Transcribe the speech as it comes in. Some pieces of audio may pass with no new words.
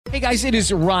Hey guys, it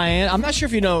is Ryan. I'm not sure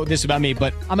if you know this about me,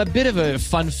 but I'm a bit of a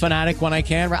fun fanatic when I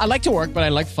can. I like to work, but I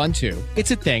like fun too. It's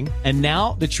a thing. And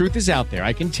now the truth is out there.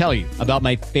 I can tell you about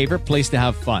my favorite place to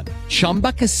have fun.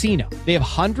 Chumba Casino. They have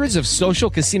hundreds of social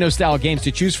casino style games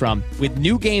to choose from with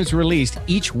new games released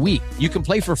each week. You can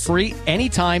play for free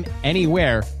anytime,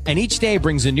 anywhere. And each day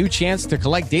brings a new chance to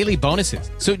collect daily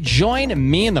bonuses. So join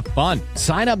me in the fun.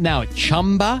 Sign up now at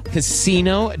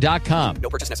ChumbaCasino.com. No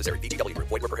purchase necessary. VGW.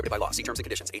 Void where prohibited by law. See terms and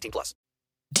conditions. 18+.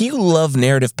 Do you love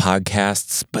narrative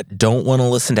podcasts but don't want to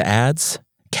listen to ads?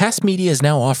 Cast Media is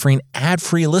now offering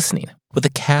ad-free listening with a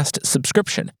Cast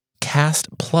subscription, Cast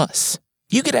Plus.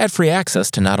 You get ad-free access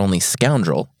to not only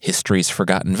Scoundrel, History's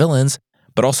Forgotten Villains,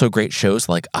 but also great shows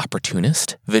like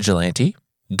Opportunist, Vigilante,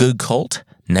 Good Cult,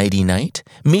 Nighty Night,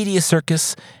 Media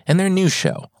Circus, and their new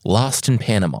show, Lost in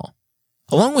Panama.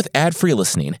 Along with ad-free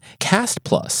listening, Cast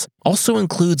Plus also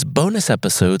includes bonus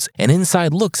episodes and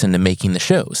inside looks into making the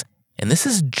shows. And this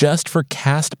is just for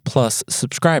Cast Plus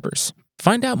subscribers.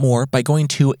 Find out more by going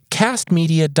to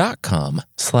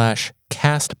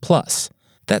castmedia.com/castplus.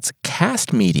 That's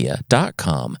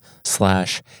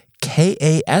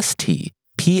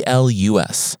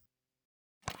castmedia.com/KASTPLUS.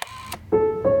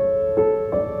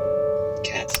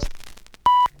 Cats.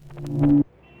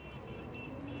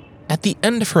 At the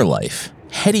end of her life,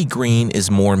 Hetty Green is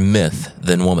more myth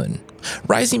than woman.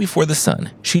 Rising before the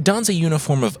sun, she dons a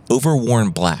uniform of overworn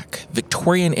black,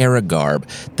 Victorian-era garb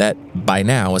that, by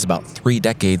now, is about 3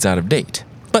 decades out of date.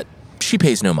 But she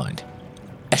pays no mind.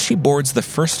 As she boards the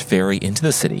first ferry into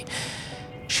the city,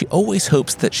 she always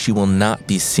hopes that she will not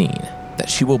be seen, that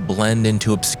she will blend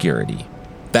into obscurity.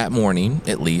 That morning,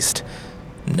 at least,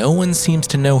 no one seems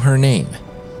to know her name.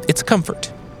 It's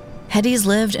comfort. Hetty's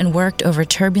lived and worked over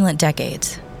turbulent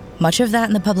decades, much of that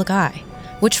in the public eye,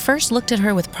 which first looked at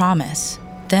her with promise,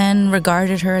 then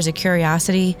regarded her as a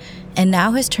curiosity, and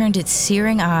now has turned its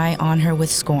searing eye on her with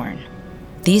scorn.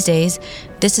 These days,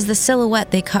 this is the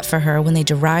silhouette they cut for her when they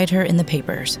deride her in the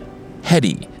papers.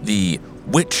 Hetty, the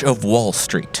Witch of Wall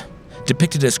Street,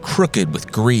 depicted as crooked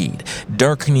with greed,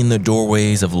 darkening the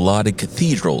doorways of lauded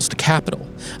cathedrals to Capitol,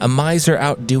 a miser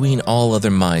outdoing all other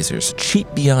misers, cheap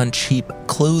beyond cheap,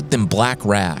 clothed in black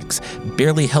rags,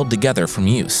 barely held together from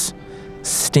use,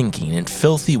 stinking and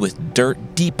filthy with dirt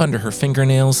deep under her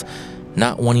fingernails,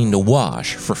 not wanting to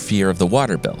wash for fear of the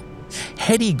water bill.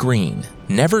 Hetty Green,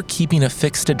 never keeping a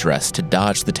fixed address to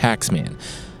dodge the taxman,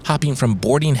 hopping from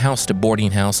boarding house to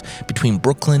boarding house between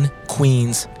Brooklyn,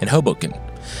 Queens, and Hoboken,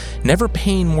 never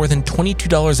paying more than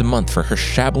 $22 a month for her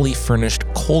shabbily furnished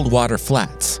cold water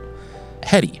flats.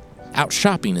 Hetty, out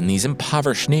shopping in these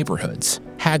impoverished neighborhoods,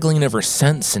 haggling over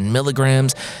cents and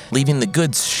milligrams, leaving the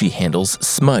goods she handles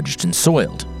smudged and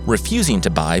soiled, refusing to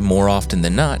buy more often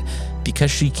than not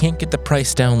because she can't get the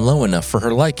price down low enough for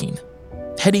her liking.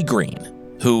 Hetty Green,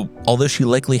 who, although she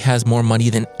likely has more money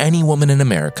than any woman in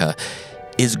America,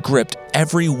 is gripped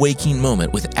every waking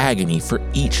moment with agony for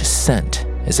each cent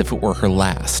as if it were her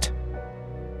last.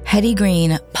 Hetty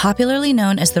Green, popularly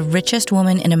known as the richest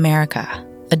woman in America,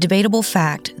 a debatable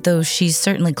fact, though she's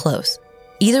certainly close.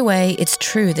 Either way, it's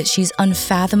true that she's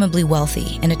unfathomably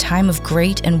wealthy in a time of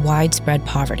great and widespread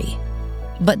poverty.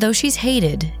 But though she's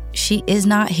hated, she is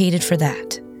not hated for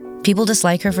that. People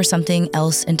dislike her for something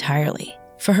else entirely.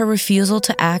 For her refusal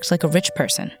to act like a rich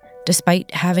person, despite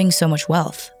having so much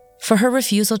wealth. For her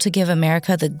refusal to give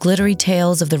America the glittery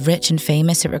tales of the rich and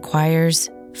famous it requires.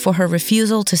 For her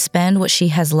refusal to spend what she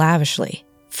has lavishly.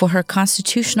 For her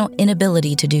constitutional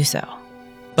inability to do so.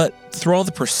 But through all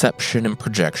the perception and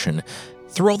projection,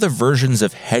 through all the versions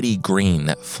of Hetty Green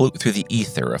that float through the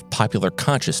ether of popular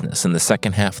consciousness in the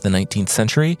second half of the 19th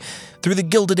century, through the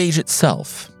Gilded Age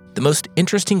itself, the most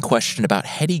interesting question about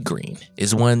Hetty Green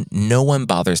is one no one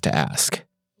bothers to ask.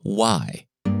 Why?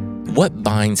 What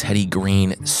binds Hetty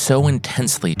Green so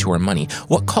intensely to her money?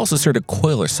 What causes her to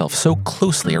coil herself so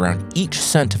closely around each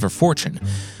cent of her fortune?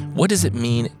 What does it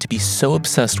mean to be so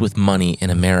obsessed with money in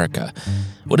America?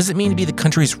 What does it mean to be the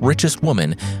country's richest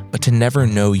woman, but to never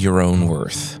know your own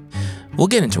worth? We'll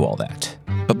get into all that.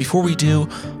 But before we do,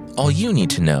 all you need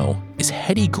to know is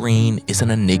Hetty Green is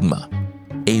an enigma.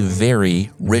 A very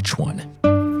rich one.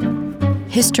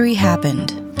 History happened.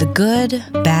 The good,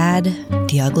 bad,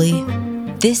 the ugly.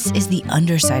 This is the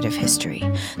underside of history,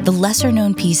 the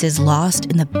lesser-known pieces lost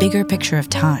in the bigger picture of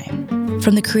time.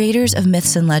 From the creators of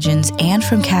myths and legends and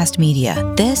from Cast Media,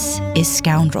 this is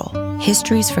Scoundrel,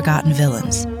 History's Forgotten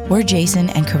Villains. We're Jason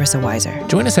and Carissa Weiser.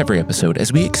 Join us every episode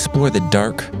as we explore the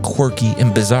dark, quirky,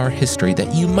 and bizarre history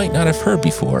that you might not have heard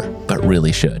before, but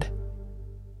really should.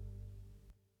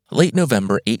 Late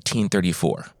November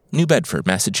 1834, New Bedford,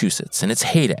 Massachusetts, in its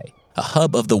heyday. a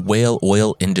hub of the whale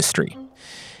oil industry.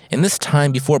 In this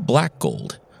time before black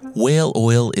gold, whale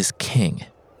oil is king,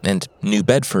 and New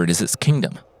Bedford is its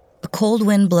kingdom. A cold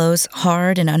wind blows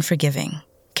hard and unforgiving,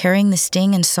 carrying the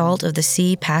sting and salt of the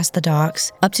sea past the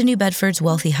docks up to New Bedford's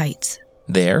wealthy heights.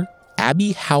 There,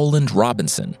 Abby Howland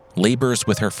Robinson labors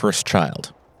with her first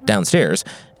child. Downstairs,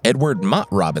 Edward Mott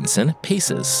Robinson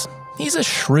paces. He's a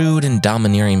shrewd and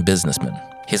domineering businessman.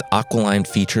 His aquiline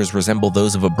features resemble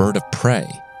those of a bird of prey,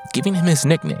 giving him his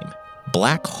nickname,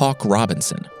 Black Hawk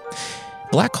Robinson.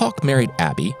 Black Hawk married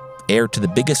Abby, heir to the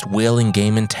biggest whaling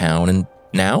game in town, and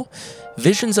now,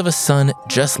 visions of a son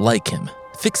just like him,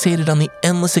 fixated on the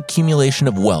endless accumulation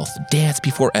of wealth, dance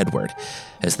before Edward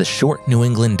as the short New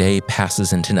England day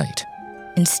passes into night.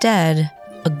 Instead,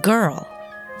 a girl,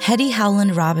 Hetty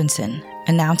Howland Robinson,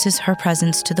 announces her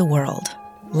presence to the world,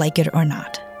 like it or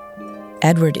not.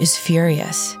 Edward is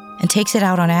furious and takes it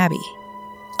out on Abby.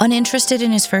 Uninterested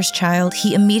in his first child,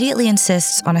 he immediately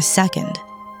insists on a second.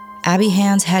 Abby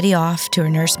hands Hetty off to her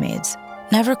nursemaids,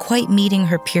 never quite meeting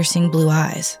her piercing blue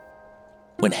eyes.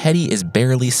 When Hetty is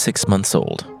barely 6 months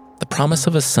old, the promise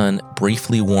of a son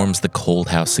briefly warms the cold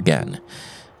house again.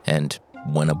 And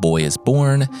when a boy is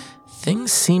born,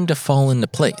 things seem to fall into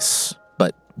place.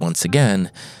 But once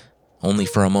again, only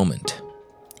for a moment.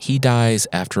 He dies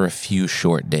after a few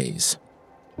short days.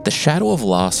 The shadow of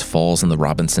loss falls on the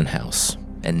Robinson house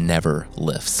and never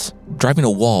lifts, driving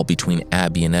a wall between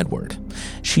Abby and Edward.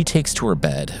 She takes to her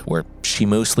bed, where she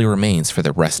mostly remains for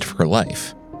the rest of her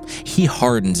life. He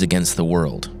hardens against the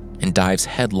world and dives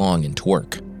headlong into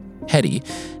work. Hetty,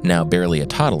 now barely a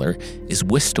toddler, is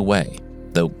whisked away,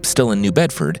 though still in New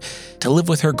Bedford, to live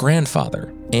with her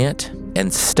grandfather, aunt,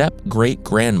 and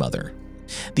step-great-grandmother.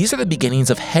 These are the beginnings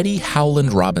of Hetty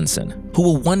Howland Robinson, who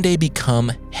will one day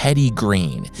become Hetty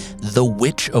Green, the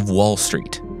Witch of Wall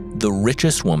Street, the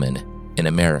richest woman in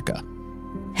America.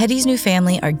 Hetty's new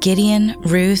family are Gideon,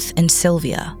 Ruth, and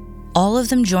Sylvia, all of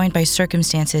them joined by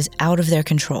circumstances out of their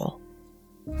control.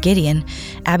 Gideon,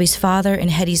 Abby's father and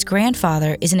Hetty's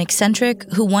grandfather, is an eccentric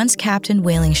who once captained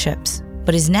whaling ships,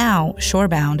 but is now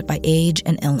shorebound by age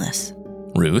and illness.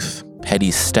 Ruth,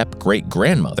 Hetty's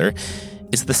step-great-grandmother,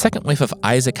 is the second wife of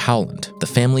Isaac Howland, the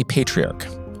family patriarch.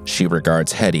 She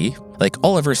regards Hetty, like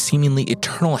all of her seemingly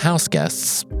eternal house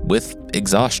guests, with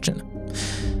exhaustion.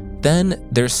 Then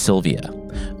there's Sylvia,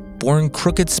 born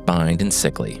crooked-spined and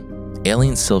sickly.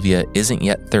 Ailing Sylvia isn't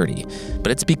yet 30,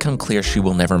 but it's become clear she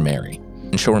will never marry,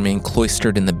 and she'll remain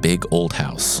cloistered in the big old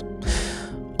house.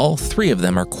 All three of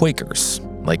them are Quakers,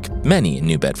 like many in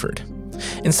New Bedford.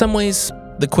 In some ways,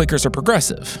 the Quakers are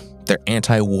progressive. They're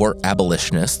anti-war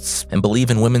abolitionists and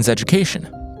believe in women's education.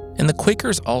 And the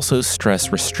Quakers also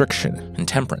stress restriction and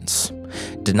temperance,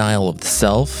 denial of the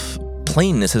self,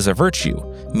 plainness is a virtue,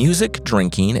 music,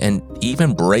 drinking, and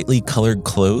even brightly colored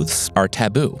clothes are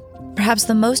taboo. Perhaps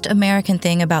the most American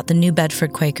thing about the New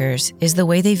Bedford Quakers is the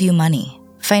way they view money.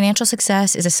 Financial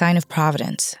success is a sign of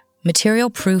providence, material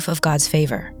proof of God's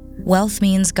favor. Wealth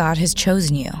means God has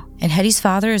chosen you, and Hetty's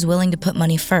father is willing to put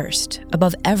money first,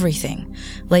 above everything,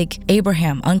 like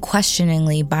Abraham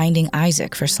unquestioningly binding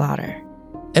Isaac for slaughter.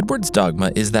 Edward's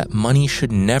dogma is that money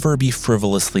should never be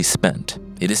frivolously spent.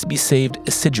 It is to be saved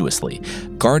assiduously,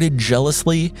 guarded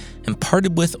jealously, and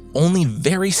parted with only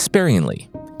very sparingly,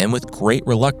 and with great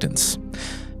reluctance.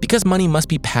 Because money must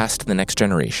be passed to the next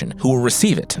generation, who will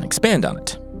receive it and expand on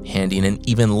it, handing an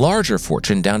even larger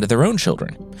fortune down to their own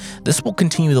children. This will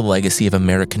continue the legacy of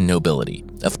American nobility,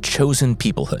 of chosen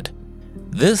peoplehood.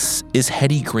 This is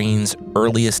Hetty Green's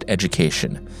earliest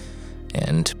education,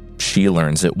 and she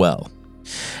learns it well.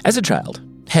 As a child,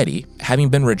 Hetty, having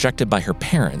been rejected by her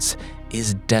parents,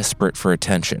 is desperate for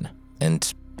attention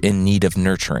and in need of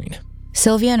nurturing.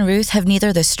 Sylvia and Ruth have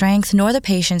neither the strength nor the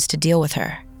patience to deal with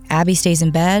her. Abby stays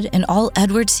in bed, and all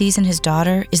Edward sees in his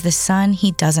daughter is the son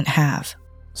he doesn't have.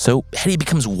 So Hetty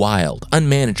becomes wild,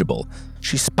 unmanageable.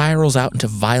 She spirals out into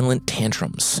violent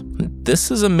tantrums. This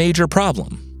is a major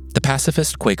problem. The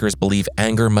pacifist Quakers believe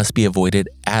anger must be avoided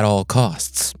at all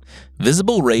costs.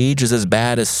 Visible rage is as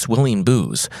bad as swilling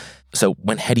booze. So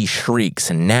when Hetty shrieks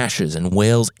and gnashes and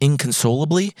wails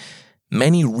inconsolably,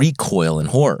 many recoil in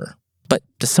horror. But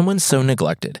to someone so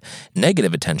neglected,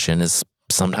 negative attention is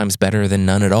sometimes better than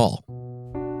none at all.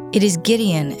 It is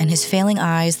Gideon and his failing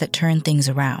eyes that turn things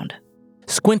around.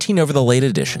 Squinting over the late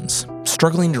editions,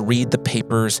 struggling to read the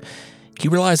papers, he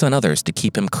relies on others to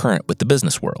keep him current with the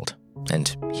business world.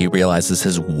 And he realizes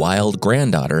his wild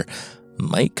granddaughter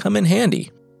might come in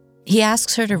handy. He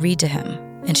asks her to read to him,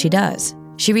 and she does.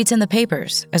 She reads in the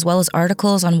papers, as well as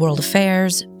articles on world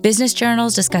affairs, business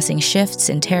journals discussing shifts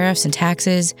in tariffs and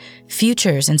taxes,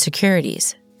 futures and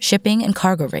securities. shipping and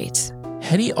cargo rates.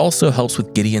 Hetty also helps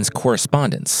with Gideon's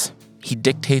correspondence. He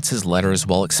dictates his letters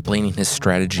while explaining his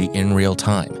strategy in real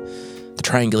time. The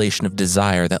triangulation of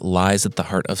desire that lies at the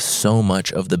heart of so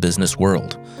much of the business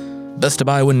world. Best to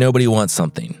buy when nobody wants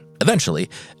something. Eventually,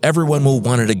 everyone will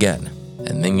want it again,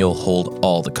 and then you'll hold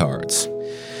all the cards.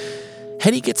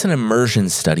 Hetty gets an immersion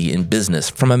study in business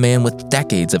from a man with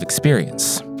decades of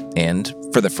experience. And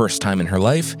for the first time in her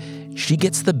life, she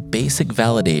gets the basic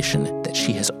validation that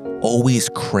she has always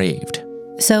craved.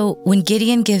 So when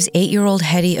Gideon gives 8-year-old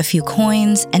Hetty a few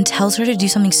coins and tells her to do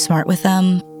something smart with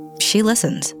them, she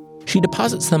listens. She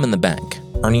deposits them in the bank,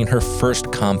 earning her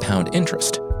first compound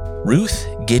interest. Ruth,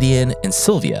 Gideon, and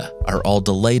Sylvia are all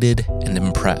delighted and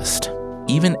impressed.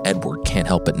 Even Edward can't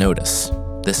help but notice.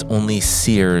 This only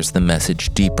sears the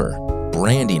message deeper,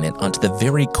 branding it onto the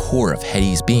very core of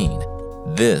Hetty's being.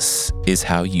 This is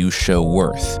how you show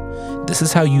worth. This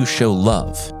is how you show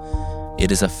love.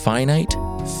 It is a finite,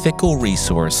 fickle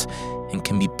resource and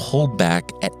can be pulled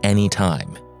back at any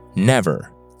time.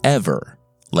 Never, ever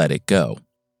let it go.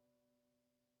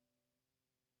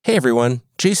 Hey everyone,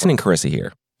 Jason and Carissa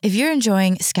here. If you're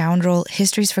enjoying Scoundrel: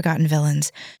 History's Forgotten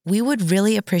Villains, we would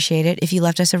really appreciate it if you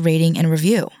left us a rating and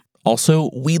review.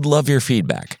 Also, we'd love your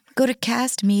feedback. Go to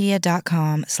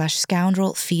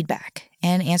castmedia.com/scoundrelfeedback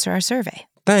and answer our survey.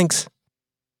 Thanks.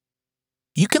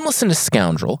 You can listen to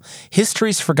Scoundrel: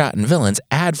 History's Forgotten Villains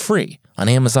ad-free on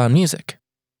Amazon Music.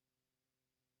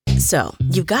 So,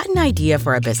 you've got an idea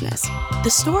for a business. The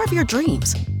store of your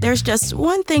dreams. There's just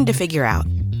one thing to figure out.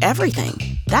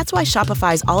 Everything. That's why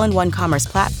Shopify's all-in-one commerce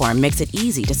platform makes it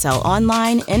easy to sell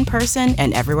online, in person,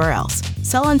 and everywhere else.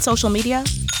 Sell on social media,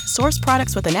 source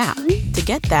products with an app to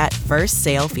get that first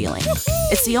sale feeling.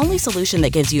 It's the only solution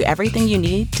that gives you everything you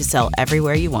need to sell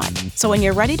everywhere you want. So when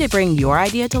you're ready to bring your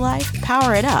idea to life,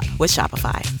 power it up with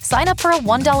Shopify. Sign up for a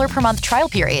 $1 per month trial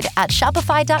period at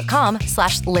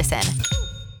shopify.com/listen.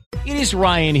 It is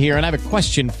Ryan here, and I have a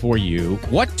question for you.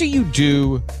 What do you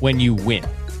do when you win?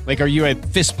 Like, are you a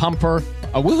fist pumper,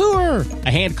 a woohooer,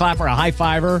 a hand clapper, a high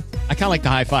fiver? I kind of like the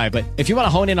high five, but if you want to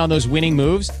hone in on those winning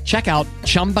moves, check out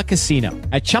Chumba Casino.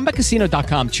 At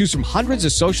ChumbaCasino.com, choose from hundreds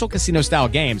of social casino-style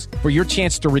games for your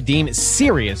chance to redeem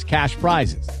serious cash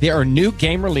prizes. There are new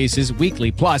game releases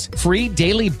weekly, plus free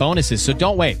daily bonuses. So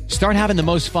don't wait. Start having the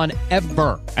most fun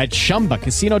ever at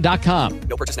ChumbaCasino.com.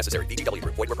 No purchase necessary. VGW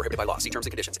Group. Void where prohibited by law. See terms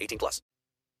and conditions. 18+.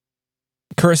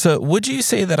 Carissa, would you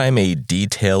say that I'm a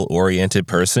detail-oriented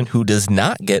person who does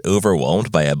not get overwhelmed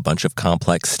by a bunch of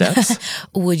complex steps?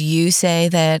 Would you say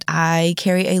that I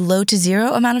carry a low to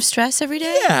zero amount of stress every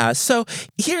day? Yeah, so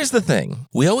here's the thing.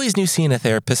 We always knew seeing a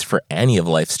therapist for any of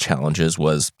life's challenges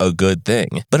was a good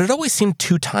thing, but it always seemed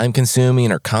too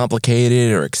time-consuming or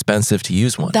complicated or expensive to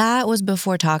use one. That was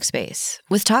before Talkspace.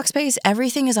 With Talkspace,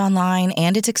 everything is online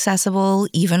and it's accessible,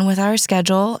 even with our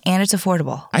schedule, and it's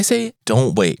affordable. I say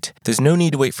don't wait. There's no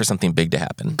need to wait for something big to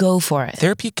happen. Go for it.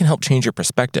 Therapy can help change your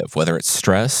perspective, whether it's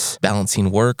stress,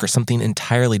 balancing work, or something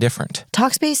entirely different.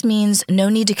 Talkspace means no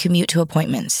need to commute to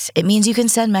appointments. It means you can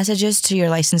send messages to your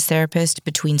licensed therapist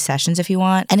between sessions if you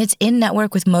want, and it's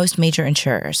in-network with most major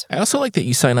insurers. I also like that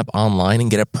you sign up online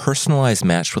and get a personalized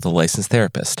match with a licensed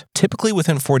therapist, typically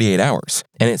within 48 hours.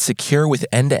 And it's secure with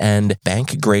end-to-end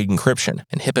bank-grade encryption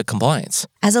and HIPAA compliance.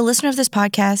 As a listener of this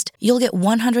podcast, you'll get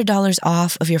 $100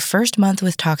 off of your first month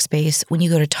with Talkspace when you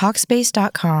go to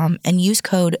Talkspace.com and use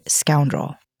code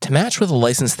SCOUNDREL. To match with a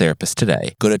licensed therapist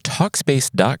today, go to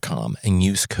Talkspace.com and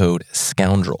use code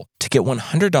SCOUNDREL to get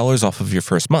 $100 off of your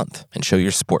first month and show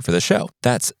your support for the show.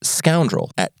 That's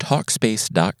SCOUNDREL at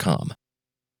Talkspace.com.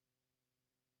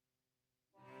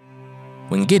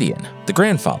 When Gideon, the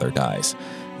grandfather, dies,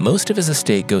 most of his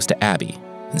estate goes to Abby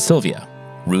and Sylvia.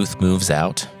 Ruth moves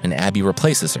out, and Abby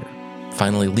replaces her,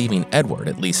 finally leaving Edward,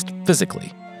 at least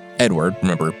physically. Edward,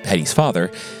 remember Hetty's father,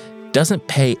 doesn't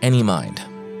pay any mind,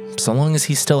 so long as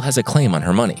he still has a claim on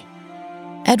her money.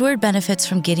 Edward benefits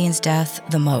from Gideon's death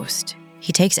the most.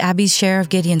 He takes Abby's share of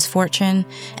Gideon's fortune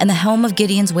and the helm of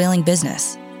Gideon's whaling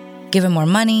business. Give him more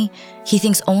money, he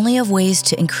thinks only of ways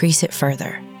to increase it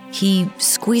further. He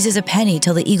squeezes a penny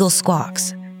till the eagle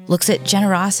squawks, looks at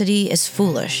generosity as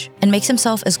foolish, and makes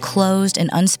himself as closed and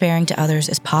unsparing to others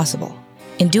as possible.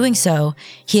 In doing so,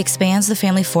 he expands the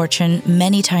family fortune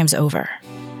many times over.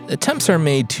 Attempts are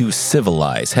made to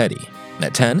civilize Hetty.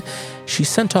 At 10, she's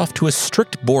sent off to a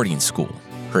strict boarding school.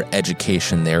 Her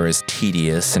education there is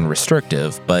tedious and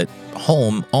restrictive, but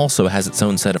home also has its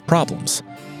own set of problems.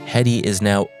 Hetty is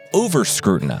now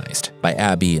over-scrutinized by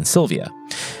Abby and Sylvia.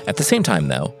 At the same time,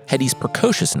 though, Hetty's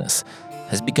precociousness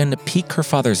has begun to pique her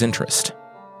father's interest.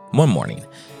 One morning,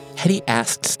 Hetty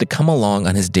asks to come along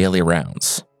on his daily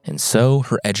rounds, And so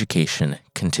her education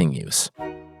continues.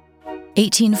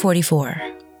 1844.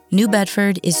 New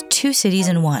Bedford is 2 cities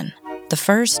in one. The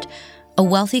first, a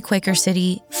wealthy Quaker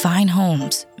city, fine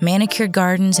homes, manicured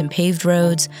gardens and paved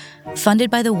roads, funded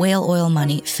by the whale oil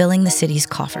money filling the city's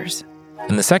coffers.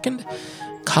 And the second,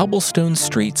 cobblestone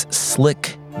streets,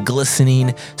 slick,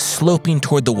 glistening, sloping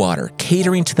toward the water,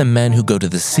 catering to the men who go to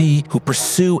the sea, who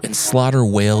pursue and slaughter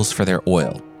whales for their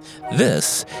oil.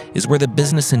 This is where the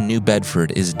business in New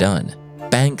Bedford is done.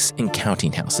 Banks and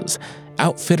counting houses,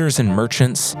 outfitters and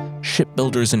merchants,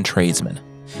 shipbuilders and tradesmen.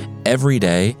 Every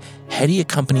day, Hetty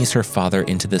accompanies her father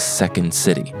into this second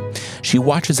city. She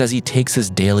watches as he takes his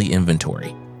daily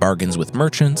inventory, bargains with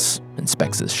merchants,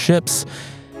 inspects his ships.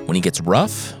 When he gets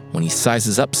rough, when he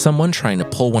sizes up someone trying to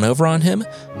pull one over on him,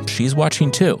 she's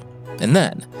watching too. And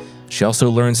then, she also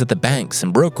learns at the banks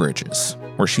and brokerages,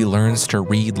 where she learns to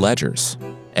read ledgers.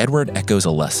 Edward echoes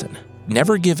a lesson.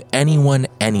 Never give anyone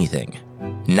anything,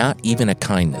 not even a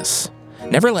kindness.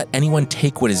 Never let anyone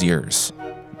take what is yours.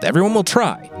 Everyone will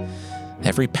try.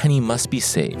 Every penny must be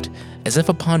saved, as if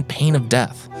upon pain of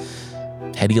death.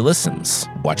 Hetty listens,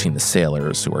 watching the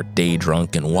sailors, who are day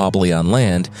drunk and wobbly on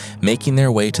land, making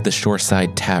their way to the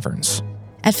shoreside taverns.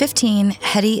 At 15,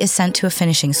 Hetty is sent to a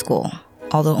finishing school,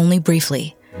 although only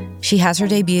briefly. She has her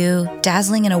debut,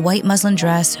 dazzling in a white muslin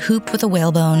dress hooped with a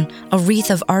whalebone, a wreath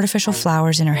of artificial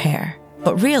flowers in her hair.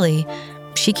 But really,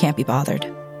 she can't be bothered.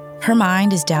 Her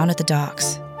mind is down at the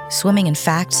docks, swimming in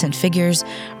facts and figures,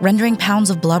 rendering pounds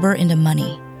of blubber into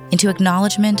money, into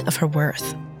acknowledgement of her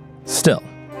worth. Still,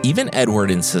 even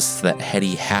Edward insists that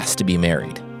Hetty has to be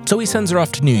married, so he sends her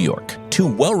off to New York, 2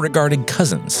 well-regarded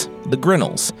cousins, the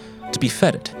Grinnells, to be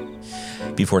feted.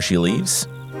 Before she leaves,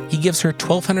 he gives her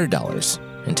 $1,200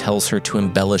 and tells her to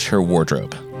embellish her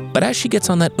wardrobe. But as she gets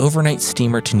on that overnight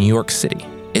steamer to New York City,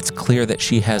 it's clear that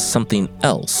she has something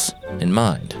else in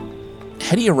mind.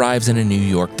 Hetty arrives in a New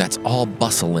York that's all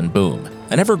bustle and boom,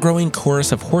 an ever-growing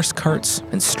chorus of horse carts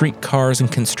and streetcars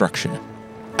and construction.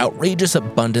 Outrageous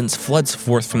abundance floods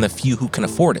forth from the few who can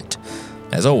afford it.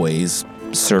 As always,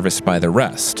 serviced by the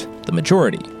rest, the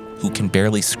majority, who can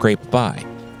barely scrape by.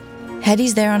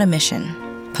 Hetty's there on a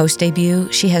mission.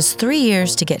 Post-debut, she has 3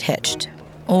 years to get hitched.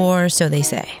 Or so they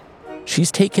say.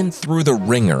 She's taken through the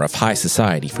ringer of high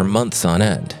society for months on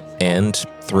end, and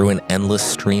through an endless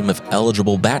stream of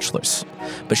eligible bachelors.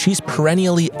 But she's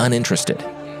perennially uninterested.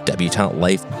 Debutante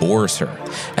life bores her.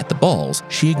 At the balls,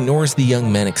 she ignores the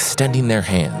young men extending their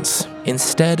hands,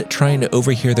 instead trying to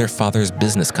overhear their father's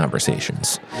business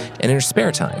conversations. And in her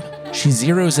spare time, she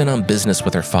zeroes in on business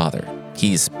with her father.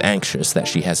 He's anxious that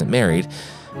she hasn't married,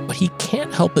 but he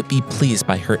can't help but be pleased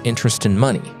by her interest in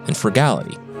money and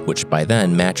frugality, which by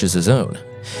then matches his own.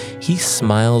 He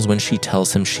smiles when she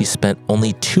tells him she spent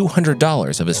only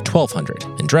 $200 of his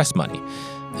 $1,200 in dress money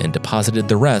and deposited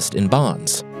the rest in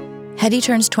bonds. Hetty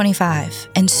turns 25,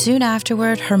 and soon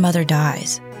afterward, her mother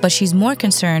dies. But she's more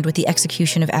concerned with the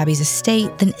execution of Abby's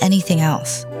estate than anything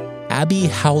else. Abby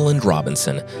Howland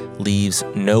Robinson leaves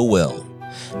no will,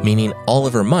 meaning all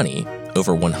of her money,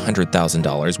 over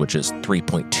 $100,000, which is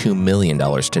 $3.2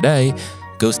 million today,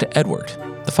 goes to Edward,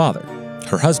 the father,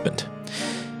 her husband.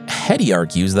 Hetty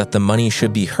argues that the money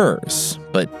should be hers,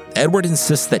 but Edward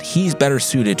insists that he's better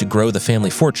suited to grow the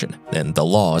family fortune, and the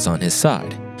law is on his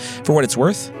side. For what it's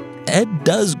worth, Ed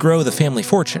does grow the family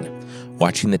fortune.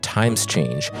 Watching the times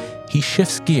change, he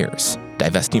shifts gears,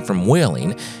 divesting from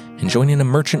whaling and joining a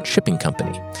merchant shipping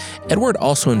company. Edward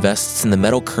also invests in the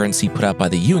metal currency put out by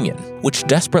the Union, which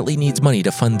desperately needs money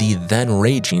to fund the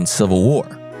then-raging Civil War.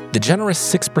 The generous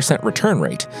 6% return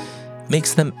rate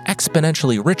makes them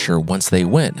exponentially richer once they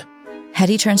win.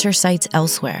 Hetty turns her sights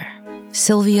elsewhere.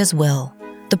 Sylvia's will.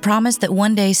 The promise that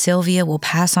one day Sylvia will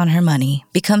pass on her money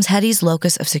becomes Hetty's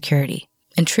locus of security.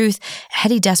 In truth,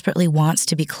 Hetty desperately wants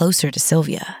to be closer to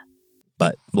Sylvia.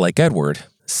 But like Edward,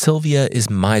 Sylvia is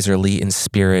miserly in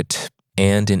spirit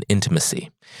and in intimacy.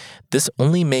 This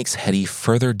only makes Hetty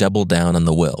further double down on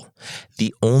the will,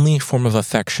 the only form of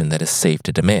affection that is safe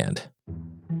to demand.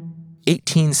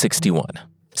 1861.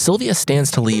 Sylvia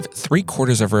stands to leave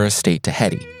 3/4 of her estate to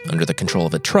Hetty, under the control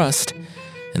of a trust,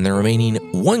 and the remaining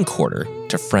 1/4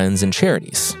 to friends and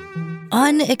charities.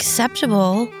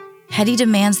 Unacceptable. Hetty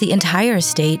demands the entire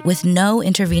estate with no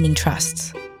intervening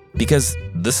trusts. Because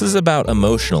this is about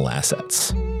emotional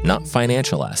assets, not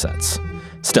financial assets.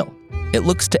 Still, it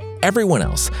looks to everyone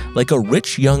else like a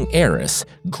rich young heiress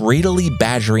greedily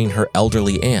badgering her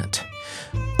elderly aunt.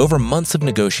 Over months of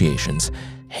negotiations,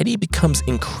 Hetty becomes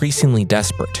increasingly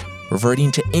desperate,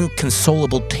 reverting to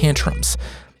inconsolable tantrums.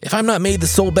 If I'm not made the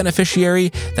sole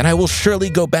beneficiary, then I will surely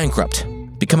go bankrupt,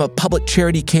 become a public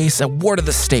charity case, a ward of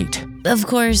the state. Of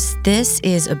course, this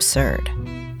is absurd.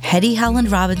 Hetty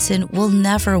Howland Robinson will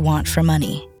never want for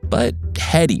money. But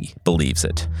Hetty believes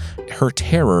it. Her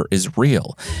terror is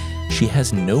real. She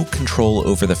has no control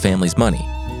over the family's money.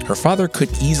 Her father could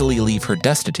easily leave her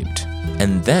destitute.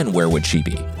 And then where would she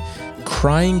be?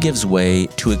 Crying gives way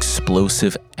to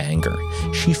explosive anger.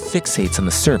 She fixates on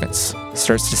the servants,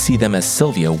 starts to see them as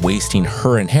Sylvia wasting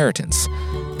her inheritance,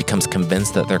 becomes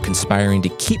convinced that they're conspiring to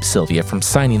keep Sylvia from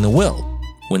signing the will.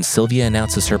 When Sylvia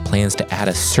announces her plans to add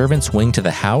a servant's wing to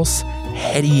the house,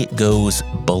 Hetty goes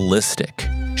ballistic.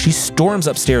 She storms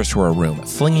upstairs to her room,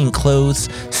 flinging clothes,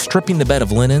 stripping the bed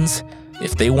of linens.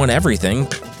 If they want everything,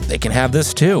 they can have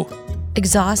this too.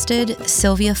 Exhausted,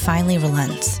 Sylvia finally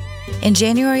relents. In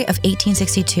January of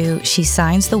 1862, she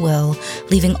signs the will,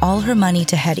 leaving all her money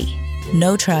to Hetty.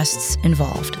 No trusts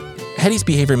involved. Hetty's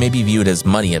behavior may be viewed as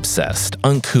money-obsessed,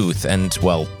 uncouth, and,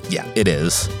 well, yeah, it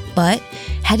is. But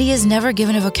Hetty is never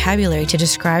given a vocabulary to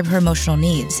describe her emotional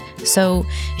needs, so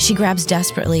she grabs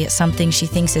desperately at something she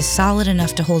thinks is solid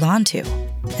enough to hold on to,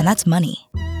 and that's money.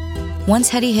 Once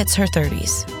Hetty hits her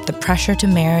 30s, the pressure to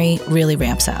marry really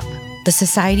ramps up. The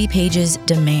society pages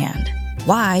demand.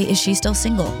 Why is she still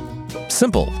single?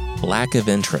 Simple, lack of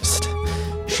interest.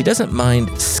 She doesn't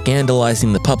mind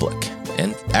scandalizing the public,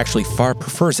 and actually far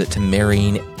prefers it to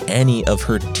marrying any of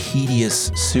her tedious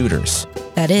suitors.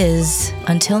 That is,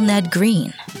 until Ned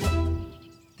Green.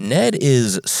 Ned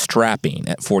is strapping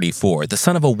at 44, the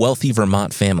son of a wealthy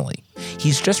Vermont family.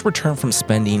 He's just returned from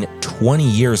spending 20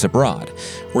 years abroad,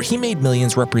 where he made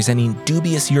millions representing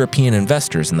dubious European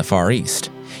investors in the Far East.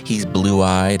 He's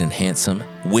blue-eyed and handsome,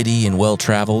 witty and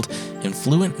well-traveled, and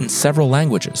fluent in several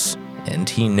languages, and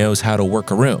he knows how to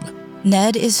work a room.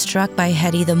 Ned is struck by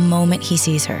Hetty the moment he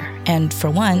sees her, and for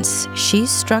once, she's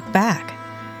struck back.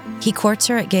 He courts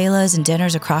her at galas and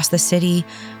dinners across the city,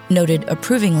 noted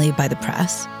approvingly by the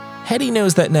press. Hetty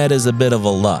knows that Ned is a bit of a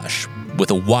lush, with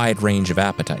a wide range of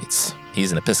appetites.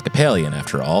 He's an Episcopalian,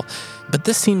 after all, but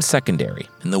this seems secondary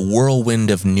in the whirlwind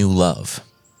of new love.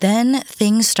 Then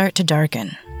things start to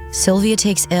darken. Sylvia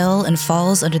takes ill and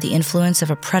falls under the influence of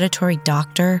a predatory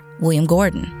doctor, William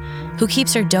Gordon, who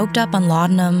keeps her doped up on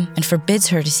laudanum and forbids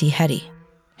her to see Hetty.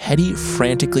 Hetty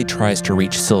frantically tries to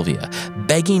reach Sylvia,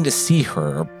 begging to see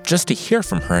her or just to hear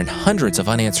from her in hundreds of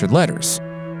unanswered letters.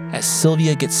 As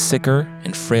Sylvia gets sicker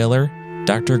and frailer,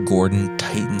 Dr. Gordon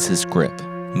tightens his grip,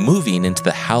 moving into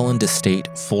the Howland estate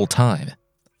full-time.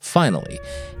 Finally,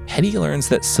 Hetty learns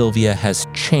that Sylvia has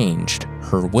changed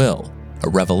her will, a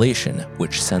revelation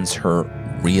which sends her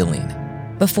reeling.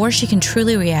 Before she can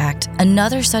truly react,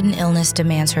 another sudden illness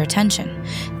demands her attention.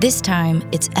 This time,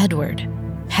 it's Edward.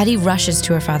 Hetty rushes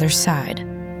to her father's side.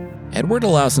 Edward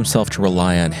allows himself to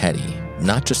rely on Hetty,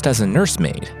 not just as a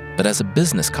nursemaid, but as a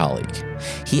business colleague.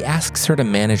 He asks her to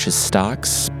manage his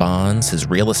stocks, bonds, his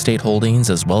real estate holdings,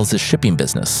 as well as his shipping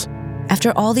business.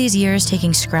 After all these years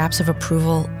taking scraps of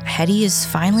approval, Hetty is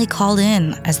finally called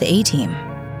in as the A-team.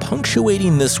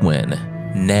 Punctuating this win,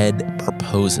 Ned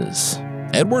proposes.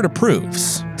 Edward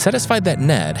approves, satisfied that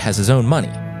Ned has his own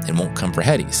money and won't come for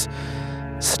Hetty's.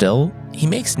 Still, he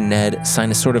makes Ned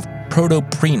sign a sort of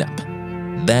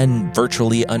proto-prenup, then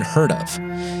virtually unheard of.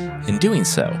 In doing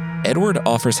so, Edward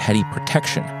offers Hetty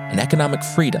protection and economic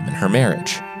freedom in her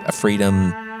marriage, a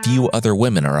freedom few other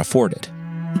women are afforded.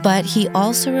 But he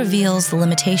also reveals the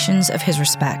limitations of his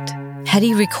respect.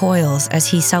 Hetty recoils as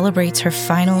he celebrates her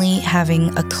finally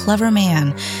having a clever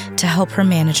man to help her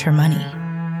manage her money.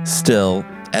 Still,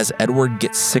 as Edward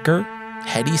gets sicker,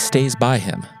 Hetty stays by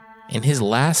him. In his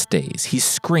last days, he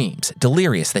screams,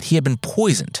 delirious, that he had been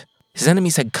poisoned. His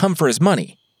enemies had come for his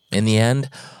money. In the end,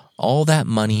 all that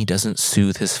money doesn't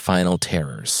soothe his final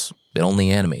terrors. It only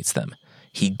animates them.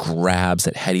 He grabs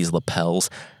at Hetty's lapels,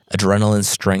 adrenaline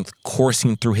strength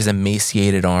coursing through his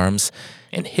emaciated arms,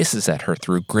 and hisses at her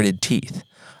through gritted teeth.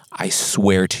 "I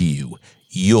swear to you,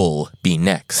 you'll be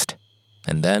next."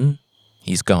 And then,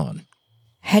 he's gone.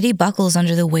 Hetty buckles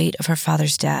under the weight of her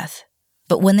father's death.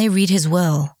 But when they read his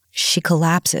will, she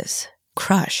collapses,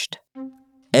 crushed.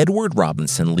 Edward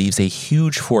Robinson leaves a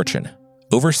huge fortune,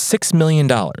 over $6 million,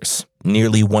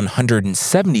 nearly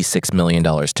 $176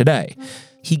 million today.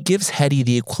 He gives Hetty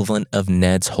the equivalent of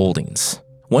Ned's holdings.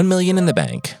 $1 million in the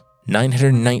bank,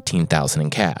 $919,000 in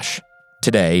cash.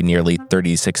 Today, nearly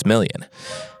 $36 million.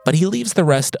 But he leaves the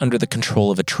rest under the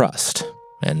control of a trust.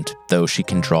 And though she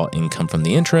can draw income from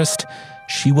the interest,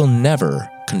 she will never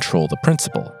control the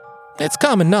principal. It's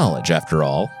common knowledge, after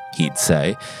all, he'd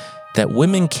say, that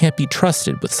women can't be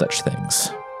trusted with such things.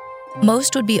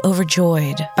 Most would be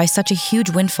overjoyed by such a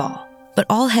huge windfall, but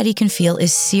all Hetty can feel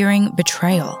is searing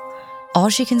betrayal. All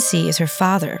she can see is her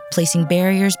father placing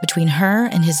barriers between her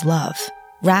and his love.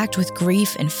 Racked with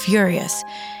grief and furious,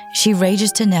 she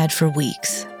rages to Ned for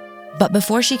weeks. But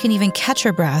before she can even catch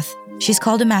her breath, she's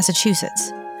called to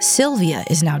Massachusetts. Sylvia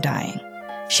is now dying.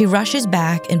 She rushes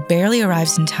back and barely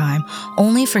arrives in time,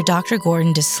 only for Dr.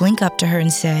 Gordon to slink up to her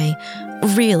and say,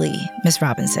 "Really, Miss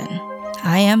Robinson,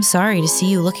 I am sorry to see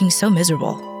you looking so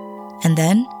miserable." And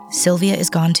then Sylvia is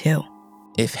gone too.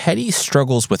 If Hetty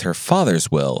struggles with her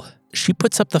father's will, she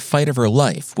puts up the fight of her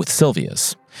life with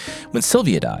Sylvia's. When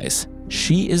Sylvia dies,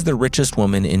 she is the richest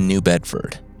woman in New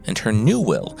Bedford, and her new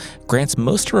will grants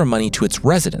most of her money to its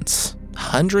residents.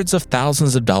 Hundreds of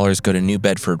thousands of dollars go to New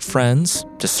Bedford friends,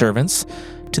 to servants,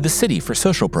 to the city for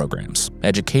social programs,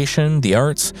 education, the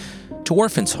arts, to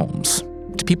orphans' homes,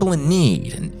 to people in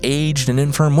need and aged and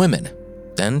infirm women,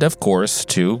 and of course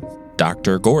to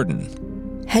Dr.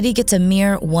 Gordon. Hetty gets a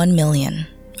mere $1 million,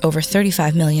 over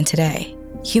 $35 million today.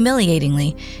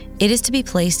 Humiliatingly, it is to be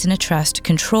placed in a trust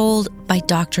controlled by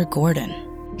Dr. Gordon.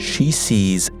 She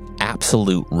sees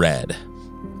absolute red.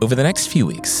 Over the next few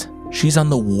weeks, she's on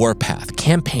the warpath,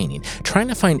 campaigning, trying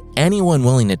to find anyone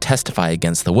willing to testify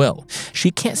against the will. She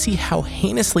can't see how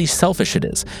heinously selfish it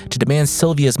is to demand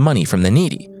Sylvia's money from the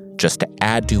needy, just to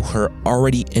add to her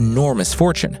already enormous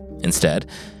fortune. Instead,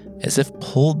 as if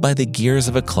pulled by the gears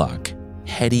of a clock,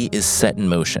 Hetty is set in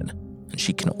motion, and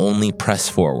she can only press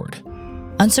forward.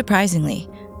 Unsurprisingly,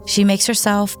 she makes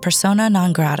herself persona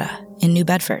non grata in New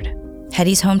Bedford.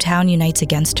 Hetty's hometown unites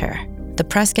against her. The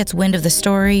press gets wind of the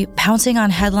story, pouncing on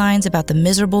headlines about the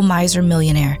miserable miser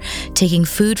millionaire taking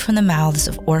food from the mouths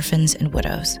of orphans and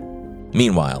widows.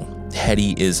 Meanwhile,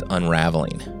 Hetty is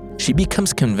unraveling. She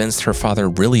becomes convinced her father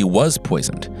really was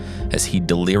poisoned, as he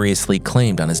deliriously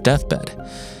claimed on his deathbed,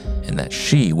 and that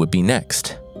she would be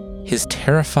next. His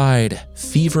terrified,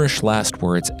 feverish last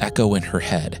words echo in her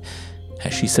head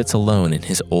as she sits alone in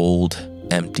his old,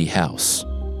 empty house.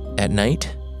 At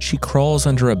night, she crawls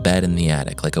under a bed in the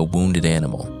attic like a wounded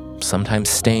animal, sometimes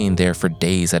staying there for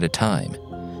days at a time.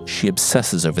 She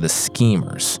obsesses over the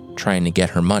schemers trying to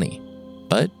get her money,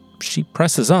 but she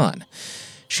presses on.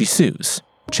 She sues,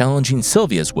 challenging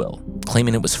Sylvia's will,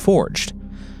 claiming it was forged.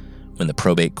 When the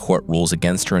probate court rules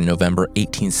against her in November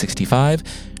 1865,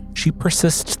 she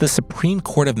persists to the Supreme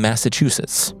Court of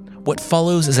Massachusetts. What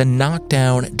follows is a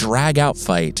knockdown, drag-out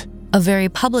fight. A very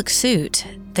public suit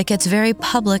that gets very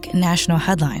public national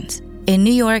headlines. In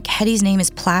New York, Hetty's name is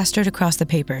plastered across the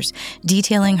papers,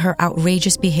 detailing her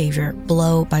outrageous behavior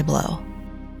blow by blow.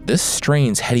 This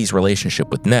strains Hetty's relationship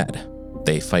with Ned.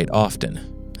 They fight often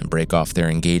and break off their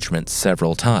engagement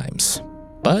several times.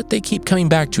 But they keep coming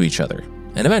back to each other,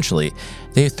 and eventually,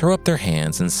 they throw up their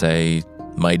hands and say,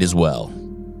 might as well.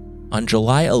 On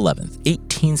July 11th,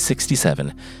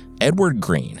 1867, Edward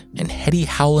Green and Hetty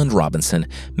Howland Robinson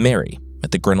marry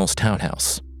at the Grinnell's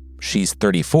townhouse. She's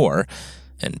 34,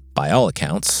 and by all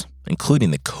accounts, including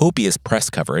the copious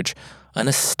press coverage, an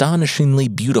astonishingly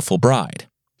beautiful bride.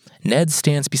 Ned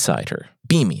stands beside her,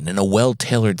 beaming in a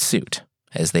well-tailored suit,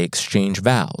 as they exchange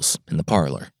vows in the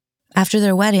parlor. After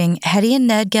their wedding, Hetty and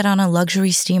Ned get on a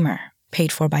luxury steamer,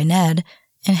 paid for by Ned,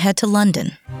 and head to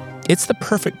London. It's the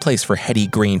perfect place for Hetty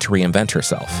Green to reinvent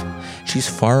herself. She's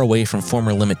far away from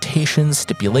former limitations,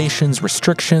 stipulations,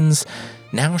 restrictions.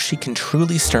 Now she can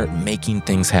truly start making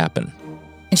things happen.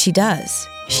 And she does.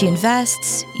 She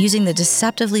invests using the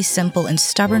deceptively simple and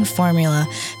stubborn formula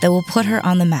that will put her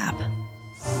on the map.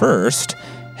 First,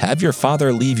 have your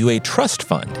father leave you a trust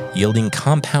fund yielding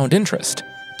compound interest.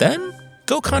 Then,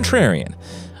 go contrarian.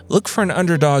 Look for an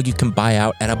underdog you can buy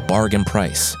out at a bargain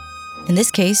price. In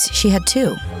this case, she had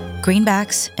two,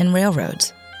 greenbacks and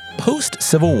railroads.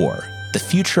 Post-Civil War, the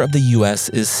future of the U.S.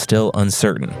 is still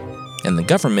uncertain, and the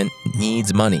government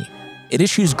needs money. It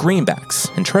issues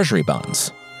greenbacks and treasury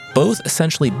bonds, both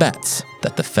essentially bets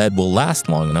that the Fed will last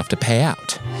long enough to pay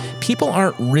out. People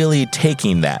aren't really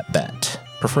taking that bet,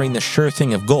 preferring the sure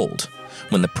thing of gold.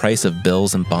 When the price of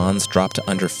bills and bonds drop to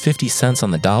under 50 cents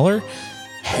on the dollar,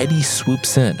 Hetty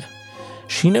swoops in.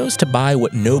 She knows to buy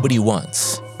what nobody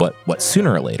wants, but what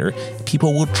sooner or later,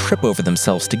 people will trip over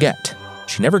themselves to get.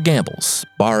 She never gambles,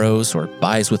 borrows, or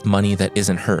buys with money that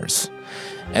isn't hers.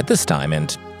 At this time,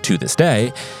 and to this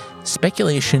day,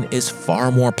 speculation is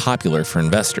far more popular for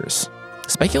investors.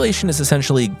 Speculation is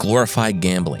essentially glorified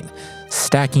gambling,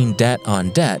 stacking debt on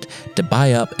debt to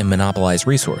buy up and monopolize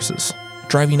resources,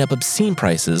 driving up obscene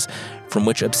prices from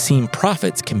which obscene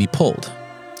profits can be pulled.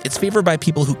 It's favored by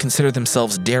people who consider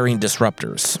themselves daring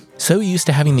disruptors, so used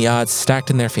to having the odds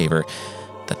stacked in their favor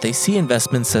that they see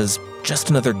investments as just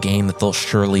another game that they'll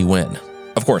surely win.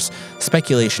 Of course,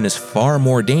 speculation is far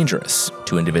more dangerous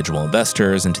to individual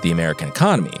investors and to the American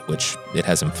economy, which it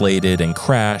has inflated and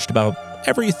crashed about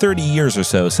every 30 years or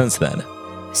so since then.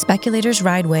 Speculators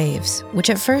ride waves, which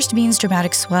at first means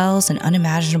dramatic swells and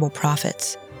unimaginable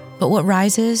profits. But what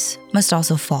rises must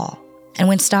also fall. And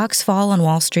when stocks fall on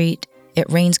Wall Street, it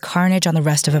rains carnage on the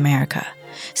rest of America,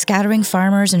 scattering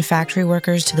farmers and factory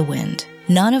workers to the wind,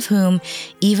 none of whom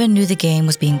even knew the game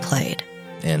was being played.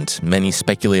 And many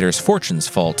speculators' fortunes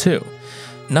fall too.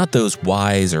 Not those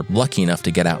wise or lucky enough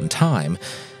to get out in time,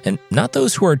 and not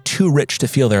those who are too rich to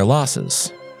feel their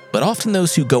losses, but often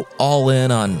those who go all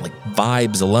in on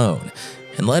vibes alone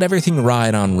and let everything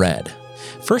ride on red.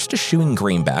 First eschewing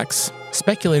greenbacks,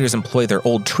 speculators employ their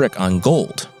old trick on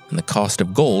gold, and the cost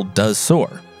of gold does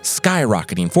soar,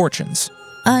 skyrocketing fortunes.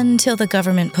 Until the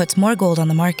government puts more gold on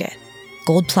the market.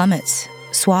 Gold plummets.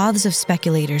 Swaths of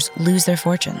speculators lose their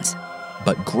fortunes.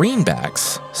 But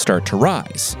greenbacks start to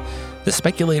rise. The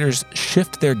speculators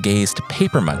shift their gaze to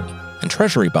paper money and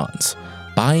treasury bonds,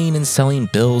 buying and selling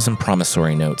bills and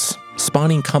promissory notes,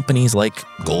 spawning companies like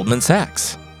Goldman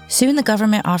Sachs. Soon the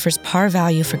government offers par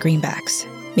value for greenbacks,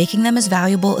 making them as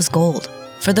valuable as gold.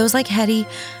 For those like Hetty,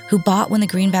 who bought when the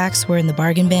greenbacks were in the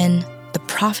bargain bin, the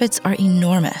profits are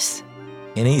enormous.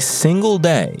 In a single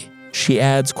day, she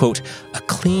adds, quote, a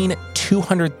clean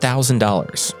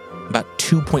 $200,000, about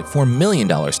 $2.4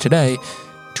 million today,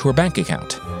 to her bank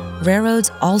account.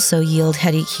 Railroads also yield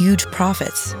Hetty huge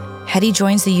profits. Hetty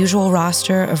joins the usual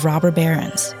roster of robber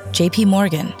barons, J.P.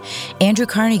 Morgan, Andrew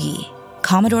Carnegie,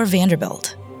 Commodore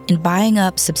Vanderbilt, in buying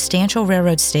up substantial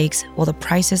railroad stakes while the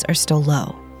prices are still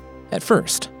low. At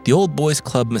first, the old boys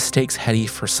club mistakes Hetty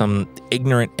for some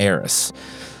ignorant heiress.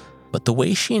 But the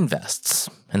way she invests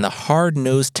and the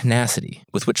hard-nosed tenacity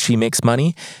with which she makes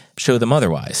money show them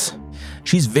otherwise.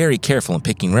 She's very careful in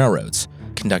picking railroads,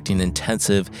 conducting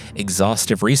intensive,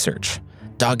 exhaustive research,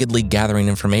 doggedly gathering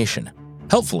information.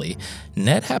 Helpfully,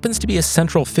 Ned happens to be a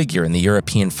central figure in the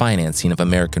European financing of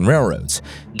American railroads,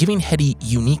 giving Hetty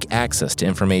unique access to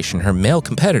information her male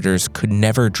competitors could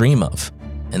never dream of.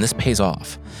 And this pays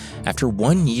off. After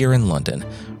 1 year in London,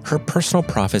 her personal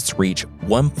profits reach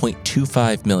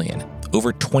 $1.25 million,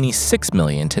 over $26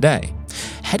 million today.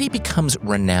 Hetty becomes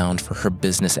renowned for her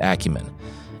business acumen.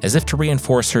 As if to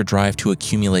reinforce her drive to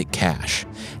accumulate cash,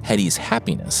 Hetty's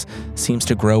happiness seems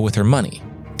to grow with her money.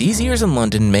 These years in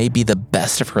London may be the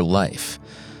best of her life.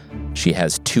 She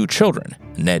has 2 children,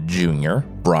 Ned Jr.,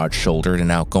 broad-shouldered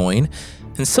and outgoing,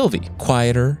 and Sylvie,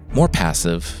 quieter, more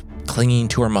passive, clinging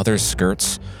to her mother's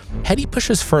skirts. Hetty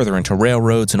pushes further into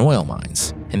railroads and oil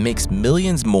mines and makes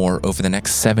millions more over the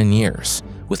next 7 years,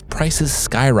 with prices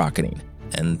skyrocketing.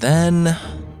 And then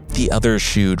the other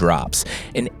shoe drops.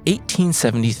 In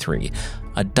 1873,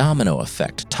 a domino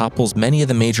effect topples many of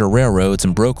the major railroads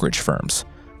and brokerage firms,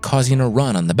 causing a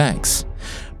run on the banks.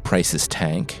 Prices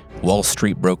tank, Wall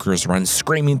Street brokers run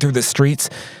screaming through the streets,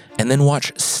 and then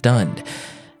watch stunned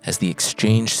as the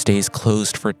exchange stays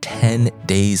closed for 10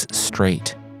 days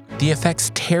straight. The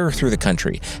effects tear through the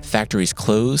country. Factories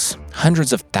close,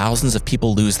 hundreds of thousands of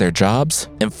people lose their jobs,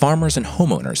 and farmers and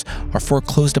homeowners are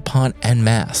foreclosed upon en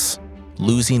masse,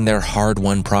 losing their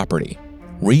hard-won property.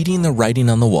 Reading the writing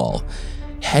on the wall,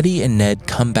 Hetty and Ned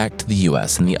come back to the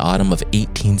U.S. in the autumn of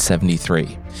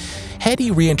 1873. Hetty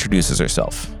reintroduces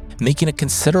herself, making a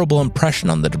considerable impression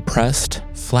on the depressed,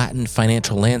 flattened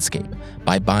financial landscape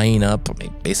by buying up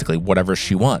basically whatever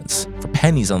she wants for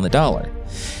pennies on the dollar.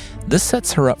 This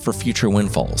sets her up for future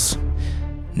windfalls.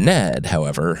 Ned,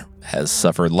 however, has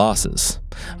suffered losses.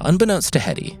 Unbeknownst to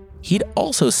Hetty, he'd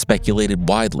also speculated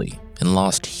widely and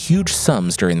lost huge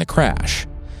sums during the crash.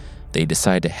 They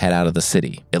decide to head out of the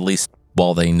city, at least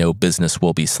while they know business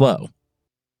will be slow.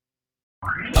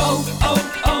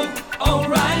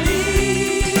 O'Reilly!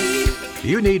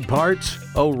 You need parts?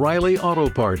 O'Reilly Auto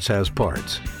Parts has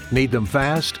parts. Need them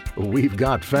fast? We've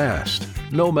got fast.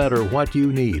 No matter what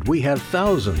you need, we have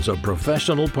thousands of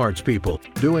professional parts people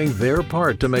doing their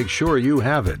part to make sure you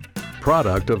have it.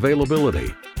 Product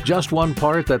availability. Just one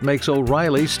part that makes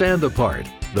O'Reilly stand apart.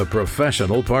 The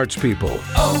professional parts people.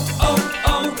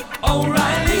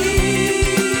 O'Reilly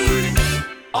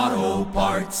Auto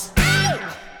Parts.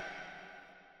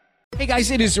 Hey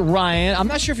guys, it is Ryan. I'm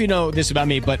not sure if you know this about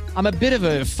me, but I'm a bit of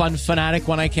a fun fanatic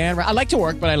when I can. I like to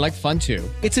work, but I like fun too.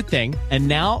 It's a thing. And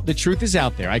now the truth is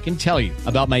out there. I can tell you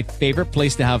about my favorite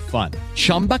place to have fun.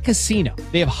 Chumba Casino.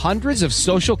 They have hundreds of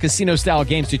social casino style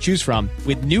games to choose from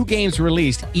with new games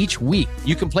released each week.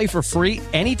 You can play for free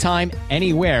anytime,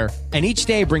 anywhere, And each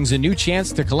day brings a new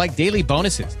chance to collect daily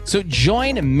bonuses. So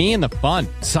join me in the fun.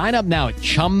 Sign up now at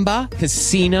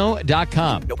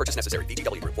ChumbaCasino.com. No purchase necessary.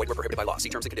 VGW Group. Void where prohibited by law. See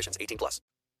terms and conditions. 18+.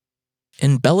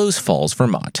 In Bellows Falls,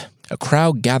 Vermont, a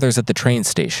crowd gathers at the train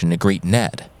station to greet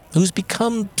Ned, who's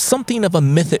become something of a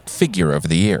mythic figure over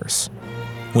the years.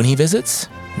 When he visits,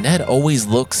 Ned always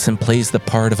looks and plays the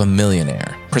part of a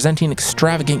millionaire, presenting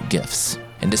extravagant gifts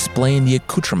and displaying the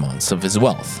accoutrements of his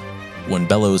wealth. When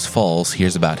Bellows Falls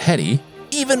hears about Hetty,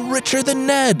 even richer than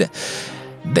Ned,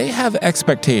 they have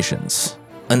expectations.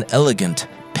 An elegant,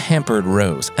 pampered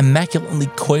rose, immaculately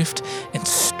coiffed and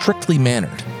strictly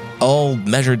mannered, all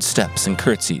measured steps and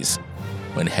curtsies.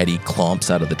 When Hetty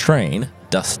clomps out of the train,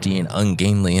 dusty and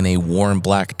ungainly in a worn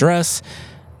black dress,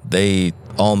 they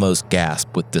almost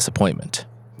gasp with disappointment.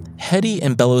 Hetty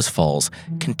and Bellows Falls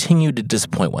continue to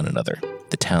disappoint one another.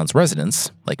 The town's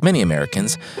residents, like many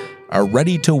Americans, are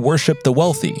ready to worship the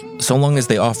wealthy, so long as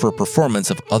they offer a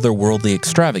performance of otherworldly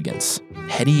extravagance.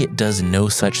 Hetty does no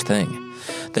such thing.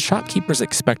 The shopkeepers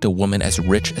expect a woman as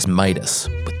rich as Midas,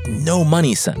 with no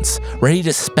money sense, ready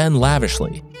to spend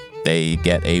lavishly. They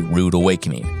get a rude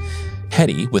awakening.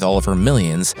 Hetty, with all of her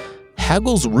millions,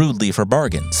 haggles rudely for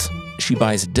bargains. She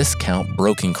buys discount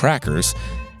broken crackers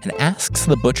and asks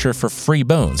the butcher for free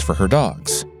bones for her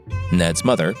dogs. Ned's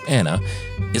mother, Anna,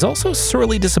 is also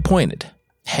sorely disappointed.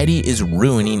 Hetty is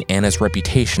ruining Anna's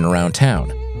reputation around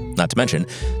town. Not to mention,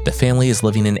 the family is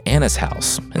living in Anna's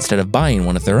house instead of buying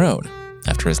one of their own.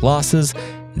 After his losses,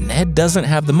 Ned doesn't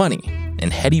have the money,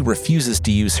 and Hetty refuses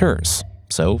to use hers,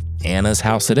 so Anna's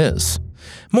house it is.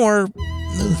 More,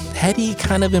 Hetty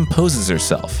kind of imposes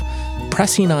herself,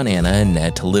 pressing on Anna and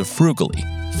Ned to live frugally,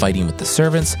 fighting with the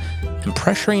servants, and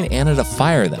pressuring Anna to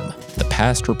fire them, the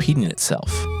past repeating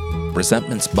itself.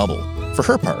 Resentments bubble. For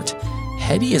her part,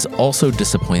 Hetty is also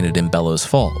disappointed in Bellows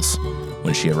Falls.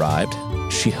 When she arrived,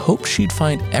 she hoped she'd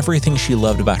find everything she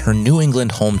loved about her New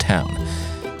England hometown.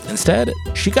 Instead,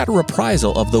 she got a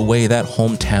reprisal of the way that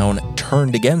hometown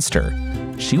turned against her.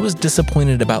 She was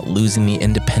disappointed about losing the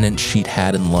independence she'd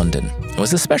had in London, and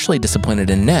was especially disappointed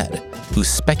in Ned, whose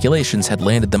speculations had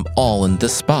landed them all in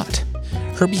this spot.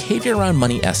 Her behavior around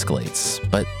money escalates,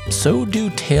 but so do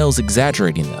tales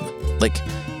exaggerating them. Like,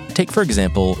 take for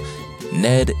example,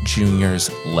 Ned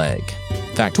Jr.'s leg.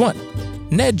 Fact 1.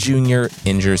 Ned Jr.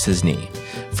 injures his knee.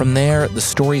 From there, the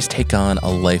stories take on a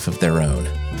life of their own.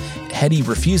 Hetty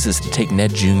refuses to take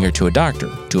Ned Jr. to a doctor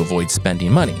to avoid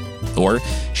spending money, or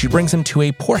she brings him to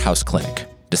a poorhouse clinic,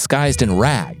 disguised in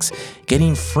rags,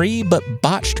 getting free but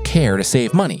botched care to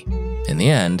save money. In the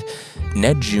end,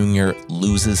 Ned Jr.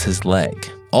 loses his leg,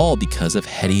 all because of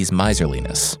Hetty's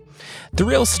miserliness. The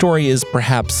real story is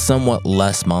perhaps somewhat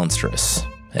less monstrous,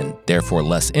 and therefore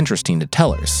less interesting to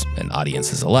tellers and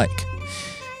audiences alike.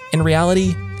 In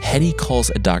reality, Hetty calls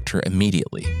a doctor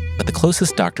immediately, but the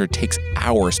closest doctor takes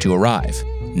hours to arrive.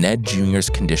 Ned Jr.'s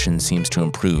condition seems to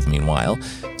improve meanwhile,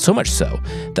 so much so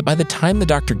that by the time the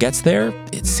doctor gets there,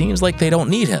 it seems like they don't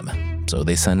need him, so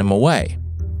they send him away.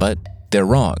 But they're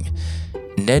wrong.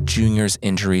 Ned Jr.'s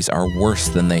injuries are worse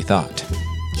than they thought.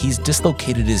 He's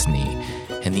dislocated his knee,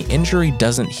 and the injury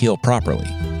doesn't heal properly,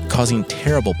 causing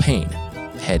terrible pain.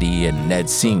 Hetty and Ned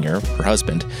Sr., her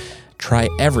husband, try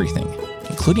everything,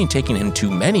 including taking him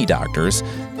to many doctors,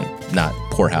 not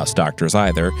poorhouse doctors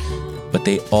either, but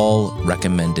they all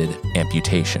recommended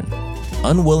amputation.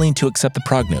 Unwilling to accept the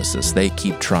prognosis, they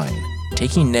keep trying,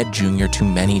 taking Ned Jr. to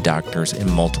many doctors in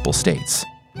multiple states.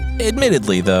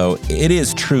 Admittedly, though, it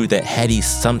is true that Hetty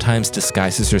sometimes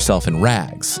disguises herself in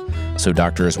rags, so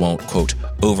doctors won't, quote,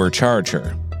 overcharge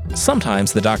her.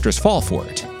 Sometimes the doctors fall for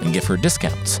it and give her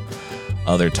discounts.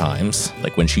 Other times,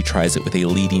 like when she tries it with a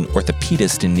leading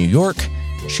orthopedist in New York,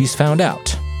 she's found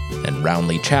out and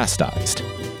roundly chastised,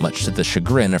 much to the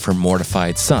chagrin of her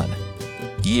mortified son.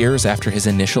 Years after his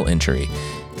initial injury,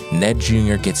 Ned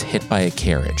Jr. gets hit by a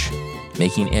carriage,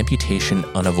 making amputation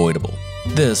unavoidable.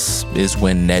 This is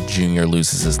when Ned Jr.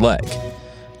 loses his leg.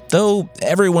 Though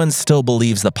everyone still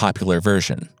believes the popular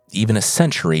version, even a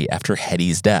century after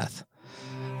Hetty's death.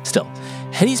 Still,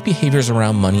 Hetty's behaviors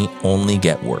around money only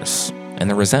get worse, and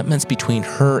the resentments between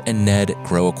her and Ned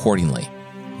grow accordingly.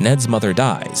 Ned's mother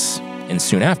dies, and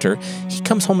soon after, he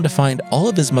comes home to find all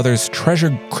of his mother's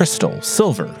treasured crystal,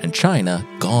 silver, and china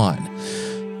gone.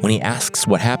 When he asks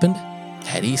what happened,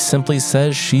 Hetty simply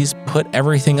says she's put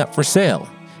everything up for sale.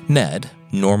 Ned,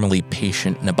 normally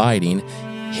patient and abiding,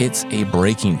 hits a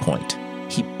breaking point.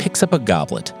 He picks up a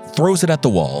goblet, throws it at the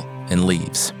wall, and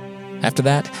leaves. After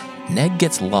that, Ned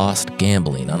gets lost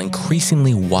gambling on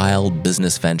increasingly wild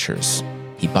business ventures.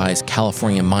 He buys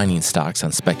California mining stocks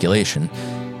on speculation,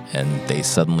 and they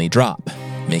suddenly drop,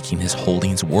 making his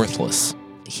holdings worthless.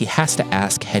 He has to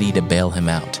ask Hetty to bail him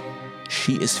out.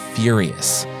 She is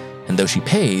furious, and though she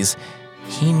pays,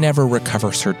 he never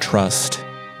recovers her trust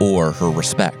or her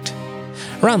respect.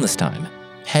 Around this time,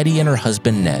 Hetty and her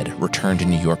husband Ned return to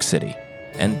New York City,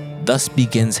 and thus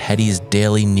begins Hetty's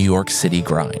daily New York City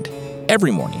grind.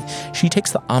 Every morning, she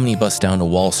takes the omnibus down to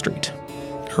Wall Street.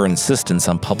 Her insistence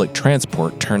on public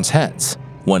transport turns heads.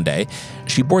 One day,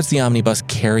 she boards the omnibus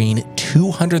carrying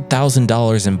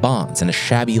 $200,000 in bonds in a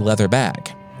shabby leather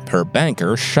bag. Her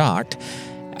banker, shocked,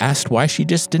 asked why she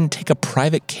just didn't take a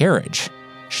private carriage.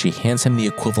 She hands him the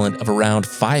equivalent of around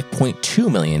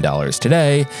 $5.2 million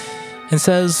today and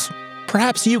says,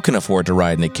 "Perhaps you can afford to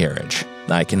ride in a carriage.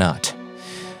 I cannot."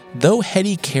 Though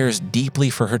Hetty cares deeply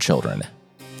for her children,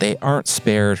 they aren't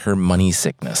spared her money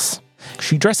sickness.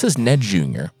 She dresses Ned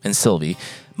Jr. and Sylvie,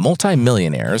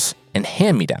 multi-millionaires, in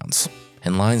hand-me-downs,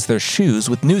 and lines their shoes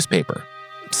with newspaper.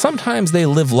 Sometimes they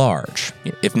live large,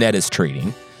 if Ned is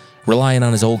trading. Relying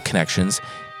on his old connections,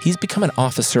 he's become an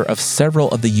officer of several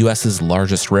of the U.S.'s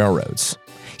largest railroads.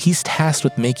 He's tasked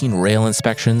with making rail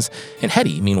inspections, and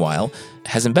Hetty, meanwhile,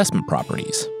 has investment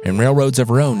properties and railroads of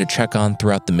her own to check on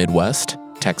throughout the Midwest,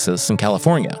 Texas, and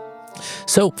California.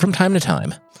 So, from time to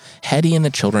time, Hetty and the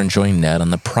children join Ned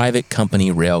on the private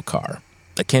company rail car,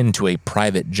 akin to a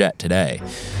private jet today.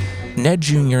 Ned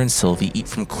Jr. and Sylvie eat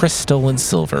from crystal and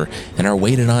silver and are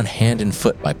waited on hand and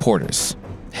foot by porters.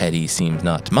 Hetty seems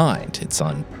not to mind. It's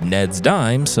on Ned's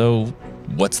dime, so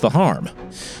what's the harm?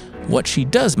 What she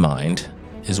does mind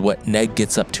is what Ned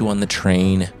gets up to on the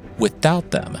train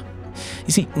without them.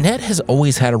 You see, Ned has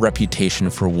always had a reputation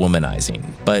for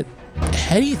womanizing, but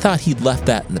Hetty thought he'd left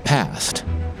that in the past,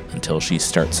 until she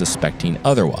starts suspecting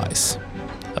otherwise.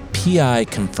 A PI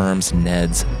confirms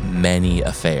Ned's many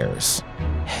affairs.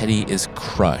 Hetty is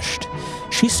crushed.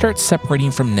 She starts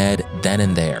separating from Ned then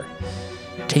and there,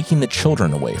 taking the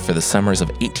children away for the summers of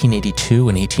 1882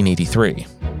 and 1883.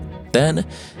 Then,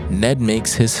 Ned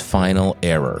makes his final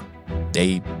error,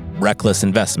 a reckless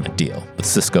investment deal with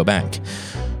Cisco Bank,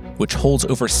 which holds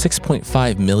over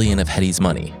 $6.5 million of Hetty's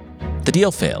money. The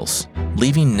deal fails,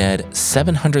 leaving Ned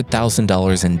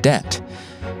 $700,000 in debt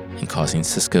and causing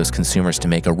Cisco's consumers to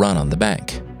make a run on the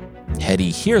bank.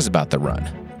 Hetty hears about the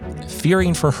run.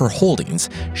 Fearing for her holdings,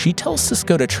 she tells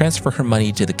Cisco to transfer her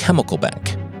money to the chemical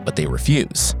bank, but they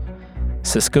refuse.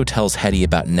 Cisco tells Hetty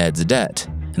about Ned's debt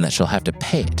and that she'll have to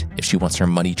pay it if she wants her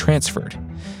money transferred.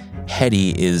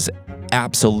 Hetty is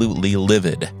absolutely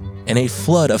livid. In a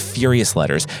flood of furious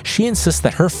letters, she insists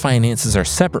that her finances are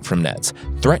separate from Ned's,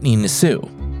 threatening to sue.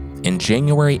 In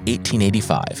January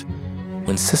 1885,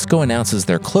 when Cisco announces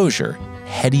their closure,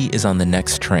 Hetty is on the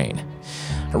next train.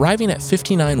 Arriving at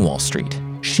 59 Wall Street,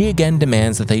 she again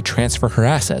demands that they transfer her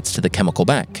assets to the chemical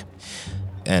bank.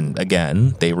 And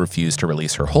again, they refuse to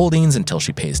release her holdings until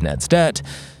she pays Ned's debt.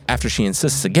 After she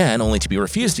insists again, only to be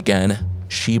refused again,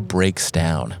 she breaks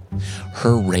down.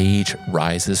 Her rage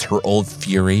rises, her old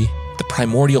fury, the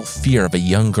primordial fear of a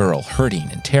young girl hurting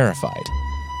and terrified.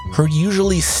 Her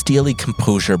usually steely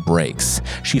composure breaks.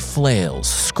 She flails,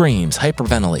 screams,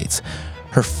 hyperventilates.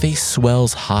 Her face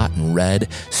swells hot and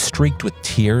red, streaked with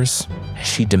tears, as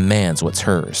she demands what's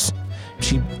hers.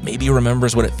 She maybe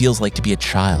remembers what it feels like to be a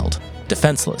child,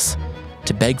 defenseless,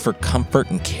 to beg for comfort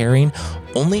and caring,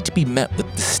 only to be met with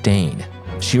disdain.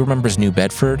 She remembers New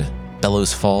Bedford,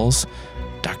 Bellows Falls,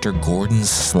 Dr. Gordon's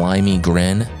slimy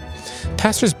grin.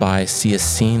 Passers-by see a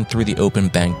scene through the open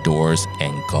bank doors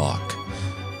and gawk.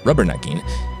 Rubbernecking,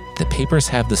 the papers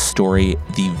have the story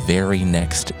the very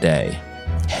next day.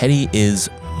 Hetty is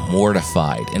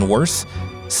mortified, and worse,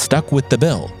 stuck with the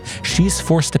bill. She's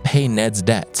forced to pay Ned's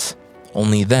debts.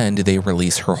 Only then do they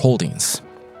release her holdings.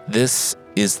 This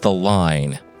is the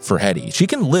line for Hetty. She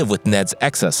can live with Ned's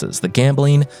excesses, the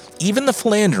gambling, even the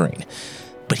philandering,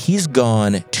 but he's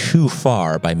gone too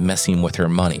far by messing with her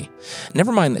money.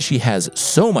 Never mind that she has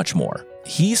so much more.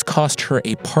 He's cost her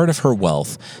a part of her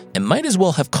wealth and might as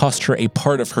well have cost her a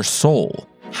part of her soul.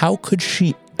 How could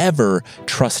she ever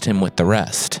trust him with the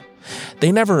rest?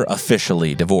 They never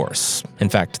officially divorce. In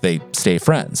fact, they stay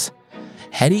friends.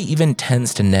 Hetty even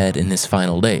tends to Ned in his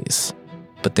final days,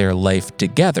 but their life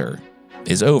together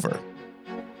is over.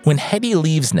 When Hetty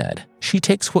leaves Ned, she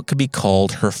takes what could be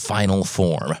called her final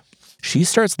form. She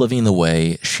starts living the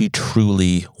way she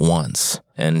truly wants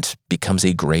and becomes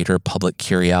a greater public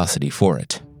curiosity for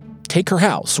it. Take her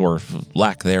house, or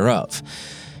lack thereof.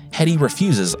 Hetty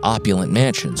refuses opulent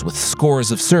mansions with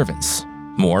scores of servants.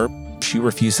 More, she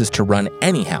refuses to run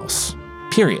any house,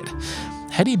 period.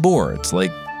 Hetty boards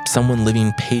like someone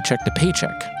living paycheck to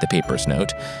paycheck, the papers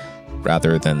note.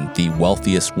 rather than the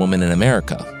wealthiest woman in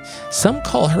America. Some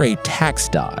call her a tax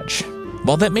dodge.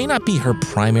 While that may not be her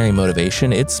primary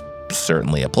motivation, it's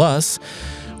certainly a plus.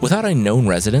 Without a known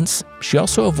residence, she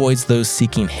also avoids those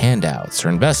seeking handouts or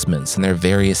investments in their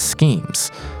various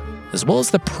schemes, as well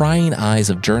as the prying eyes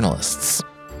of journalists.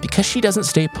 Because she doesn't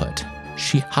stay put,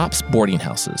 she hops boarding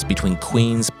houses between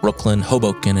Queens, Brooklyn,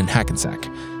 Hoboken, and Hackensack.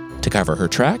 To cover her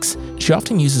tracks, she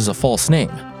often uses a false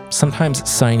name, sometimes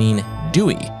signing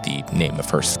Dewey, the name of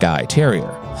her Skye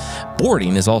Terrier.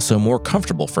 Boarding is also more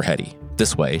comfortable for Hetty.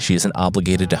 This way, she isn't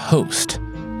obligated to host,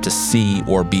 to see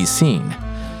or be seen.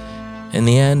 In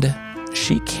the end,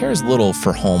 she cares little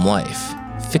for home life,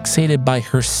 fixated by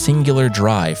her singular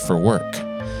drive for work.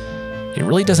 It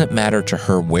really doesn't matter to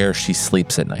her where she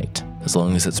sleeps at night, as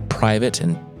long as it's private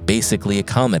and basically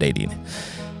accommodating.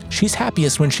 She's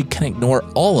happiest when she can ignore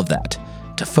all of that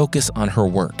to focus on her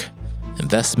work,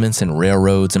 investments in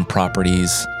railroads and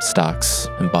properties, stocks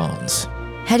and bonds.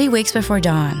 Hetty wakes before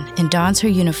dawn and dons her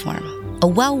uniform, a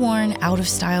well-worn,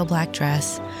 out-of-style black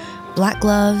dress, black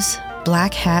gloves,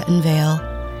 black hat and veil.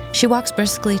 She walks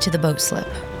briskly to the boat slip,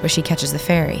 where she catches the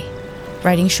ferry,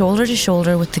 riding shoulder to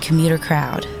shoulder with the commuter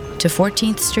crowd, to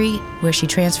 14th Street, where she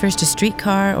transfers to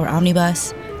streetcar or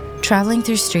omnibus, traveling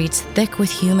through streets thick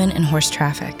with human and horse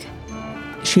traffic.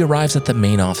 She arrives at the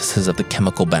main offices of the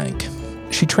Chemical Bank.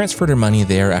 She transferred her money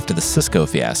there after the Cisco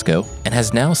fiasco and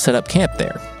has now set up camp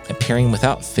there, appearing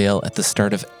without fail at the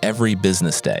start of every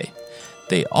business day.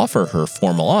 They offer her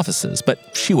formal offices,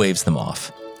 but she waves them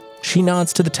off. She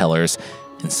nods to the tellers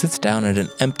and sits down at an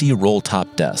empty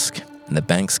roll-top desk in the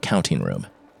bank's counting room.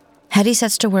 Hetty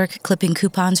sets to work clipping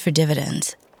coupons for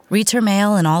dividends, reads her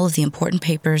mail and all of the important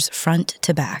papers front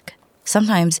to back.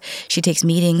 Sometimes she takes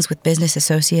meetings with business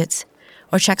associates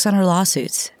or checks on her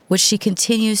lawsuits, which she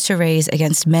continues to raise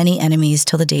against many enemies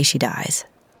till the day she dies.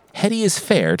 Hetty is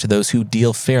fair to those who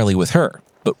deal fairly with her,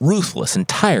 but ruthless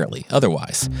entirely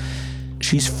otherwise.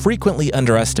 She's frequently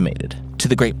underestimated, to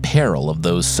the great peril of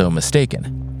those so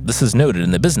mistaken. This is noted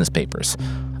in the business papers,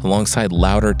 alongside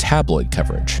louder tabloid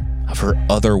coverage of her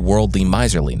otherworldly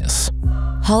miserliness.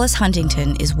 Hollis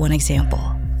Huntington is one example.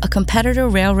 A competitor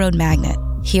railroad magnate,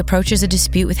 he approaches a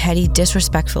dispute with Hetty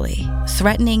disrespectfully,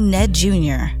 threatening Ned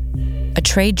Jr. A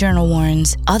trade journal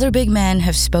warns, other big men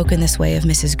have spoken this way of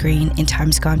Mrs. Green in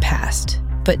times gone past.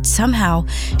 But somehow,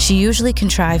 she usually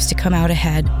contrives to come out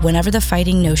ahead whenever the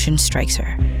fighting notion strikes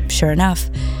her. Sure enough,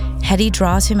 Hetty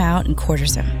draws him out and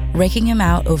quarters him, raking him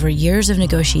out over years of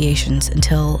negotiations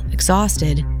until,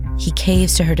 exhausted, he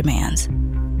caves to her demands.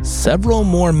 Several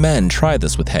more men try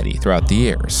this with Hetty throughout the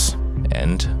years,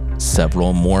 and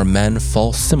several more men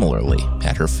fall similarly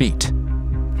at her feet.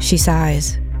 She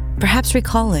sighs, perhaps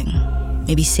recalling,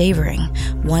 maybe savoring,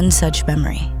 one such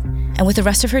memory. And with the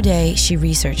rest of her day, she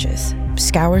researches,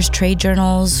 scours trade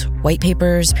journals, white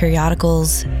papers,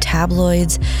 periodicals,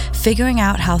 tabloids, figuring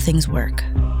out how things work.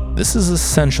 This is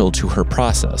essential to her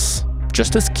process,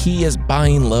 just as key as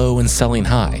buying low and selling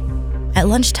high. At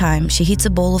lunchtime, she heats a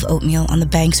bowl of oatmeal on the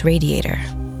bank's radiator,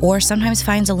 or sometimes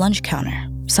finds a lunch counter,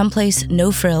 someplace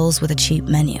no frills with a cheap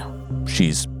menu.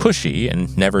 She's pushy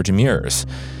and never demurs.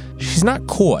 She's not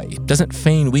coy, doesn't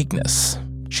feign weakness.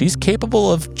 She's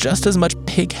capable of just as much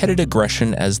pig-headed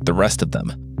aggression as the rest of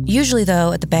them. Usually,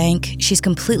 though, at the bank, she's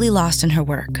completely lost in her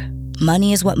work.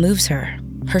 Money is what moves her,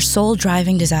 her sole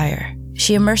driving desire.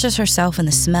 She immerses herself in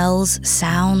the smells,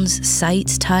 sounds,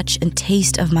 sights, touch, and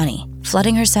taste of money,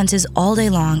 flooding her senses all day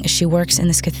long as she works in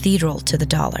this cathedral to the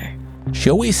dollar. She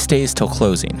always stays till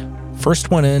closing.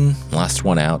 First one in, last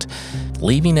one out,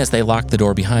 leaving as they lock the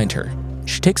door behind her.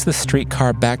 She takes the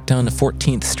streetcar back down to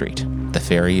 14th Street, the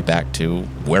ferry back to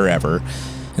wherever,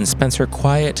 and spends her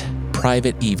quiet,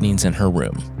 private evenings in her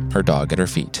room, her dog at her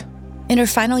feet. In her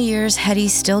final years, Hetty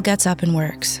still gets up and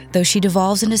works, though she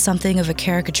devolves into something of a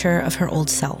caricature of her old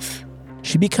self.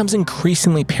 She becomes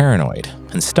increasingly paranoid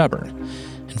and stubborn,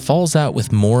 and falls out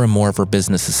with more and more of her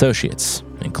business associates,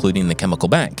 including the Chemical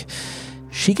Bank.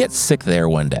 She gets sick there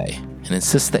one day and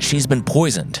insists that she's been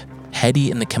poisoned.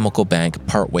 Hetty and the Chemical Bank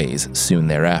part ways soon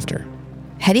thereafter.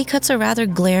 Hetty cuts a rather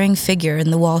glaring figure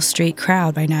in the Wall Street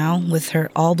crowd by now, with her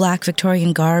all-black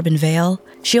Victorian garb and veil.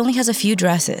 She only has a few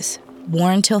dresses,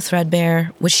 worn till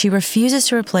threadbare, which she refuses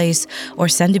to replace or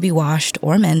send to be washed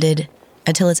or mended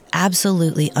until it's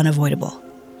absolutely unavoidable.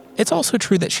 It's also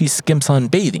true that she skimps on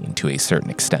bathing to a certain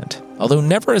extent, although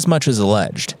never as much as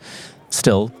alleged.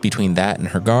 Still, between that and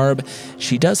her garb,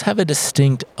 she does have a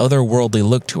distinct otherworldly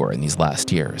look to her in these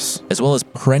last years, as well as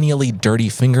perennially dirty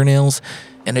fingernails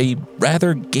and a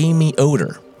rather gamey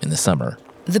odor in the summer.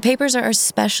 The papers are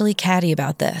especially catty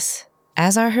about this,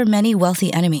 as are her many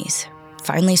wealthy enemies.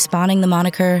 finally spawning the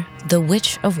moniker the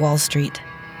Witch of Wall Street.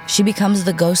 She becomes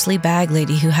the ghostly bag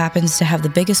lady who happens to have the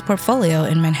biggest portfolio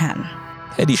in Manhattan.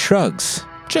 Hetty shrugs.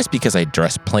 Just because I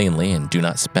dress plainly and do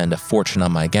not spend a fortune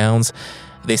on my gowns,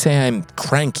 they say I'm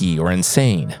cranky or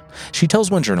insane. She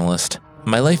tells one journalist,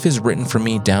 "My life is written for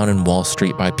me down in Wall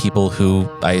Street by people who,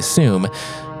 I assume,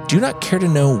 do not care to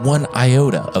know one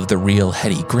iota of the real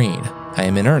Hetty Green. I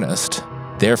am in earnest.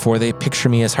 Therefore, they picture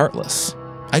me as heartless.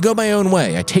 I go my own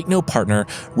way. I take no partner,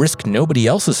 risk nobody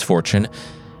else's fortune,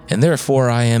 and therefore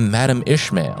I am Madame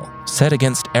Ishmael, set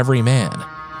against every man."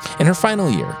 In her final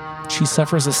year, she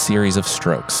suffers a series of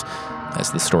strokes.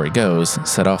 As the story goes,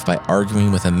 set off by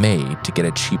arguing with a maid to get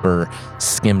a cheaper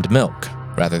skimmed milk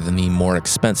rather than the more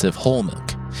expensive whole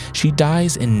milk. She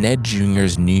dies in Ned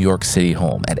Jr.'s New York City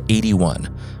home at 81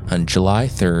 on July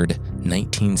 3rd,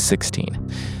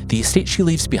 1916. The estate she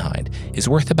leaves behind is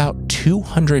worth about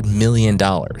 $200 million,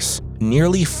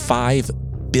 nearly $5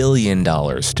 billion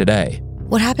today.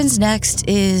 What happens next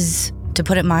is, to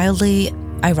put it mildly,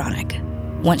 ironic.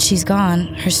 Once she's gone,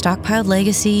 her stockpiled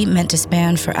legacy, meant to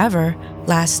span forever,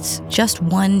 lasts just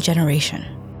one generation.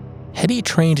 Hetty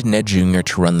trained Ned Jr.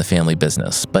 to run the family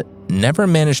business, but never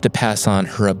managed to pass on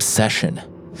her obsession.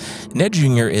 Ned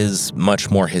Jr. is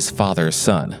much more his father's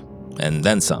son, and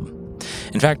then some.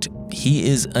 In fact, he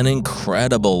is an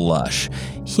incredible lush.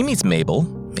 He meets Mabel,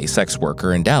 a sex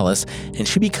worker in Dallas, and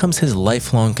she becomes his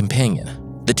lifelong companion.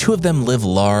 The two of them live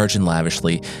large and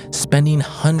lavishly, spending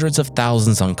hundreds of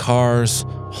thousands on cars,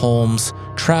 homes,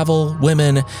 travel,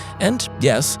 women, and,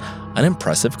 yes, an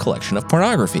impressive collection of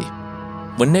pornography.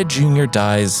 When Ned Jr.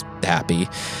 dies happy,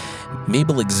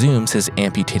 Mabel exhumes his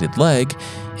amputated leg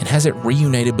and has it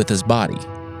reunited with his body,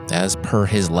 as per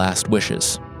his last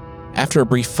wishes. After a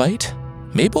brief fight,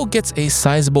 Mabel gets a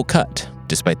sizable cut,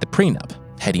 despite the prenup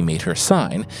Hetty made her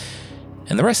sign,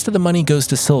 and the rest of the money goes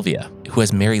to Sylvia, who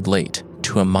has married late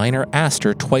to a minor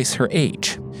Astor twice her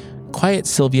age. Quiet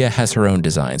Sylvia has her own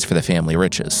designs for the family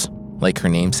riches. Like her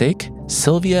namesake,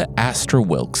 Sylvia Astor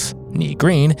Wilkes, née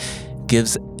Green,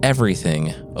 gives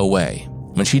everything away.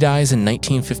 When she dies in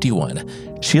 1951,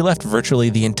 she left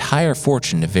virtually the entire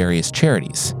fortune to various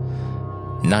charities.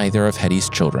 Neither of Hetty's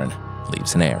children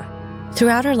leaves an heir.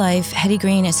 Throughout her life, Hetty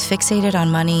Green is fixated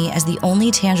on money as the only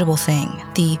tangible thing,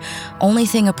 the only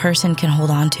thing a person can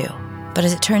hold on to. But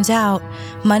as it turns out,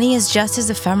 money is just as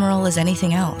ephemeral as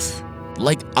anything else.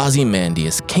 Like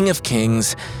Ozymandias, King of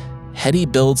Kings, Hetty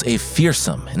builds a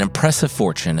fearsome and impressive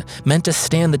fortune meant to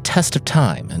stand the test of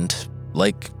time, and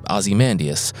like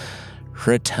Ozymandias,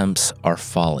 her attempts are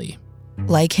folly.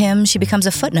 Like him, she becomes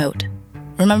a footnote,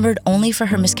 remembered only for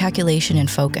her miscalculation and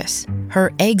focus,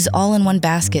 her eggs all in one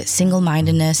basket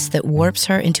single-mindedness that warps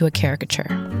her into a caricature,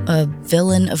 a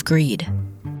villain of greed.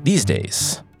 These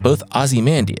days, both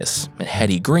Ozymandias and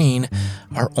Hetty Green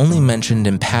are only mentioned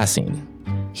in passing.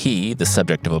 He, the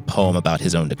subject of a poem about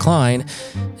his own decline,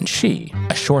 and she,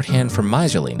 a shorthand for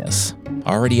miserliness,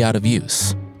 already out of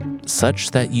use,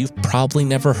 such that you've probably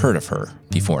never heard of her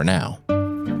before now.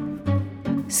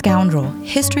 Scoundrel,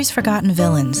 History's Forgotten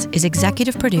Villains is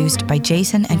executive produced by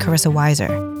Jason and Carissa Weiser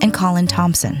and Colin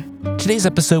Thompson. Today's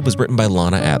episode was written by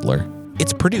Lana Adler.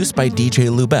 It's produced by DJ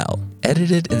Lubell,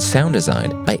 edited and sound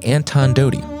designed by Anton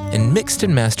Doty, and mixed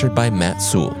and mastered by Matt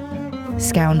Sewell.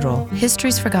 Scoundrel,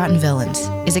 History's Forgotten Villains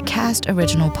is a Cast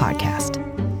original podcast.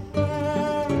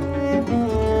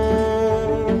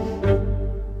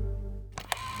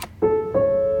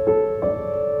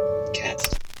 Cats.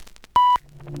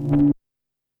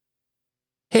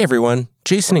 Hey everyone,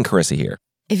 Jason and Carissa here.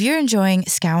 If you're enjoying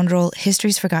Scoundrel,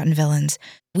 History's Forgotten Villains,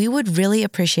 we would really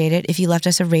appreciate it if you left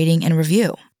us a rating and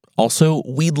review. Also,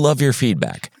 we'd love your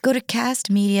feedback. Go to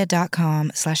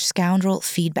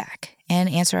castmedia.com/scoundrelfeedback and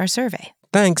answer our survey.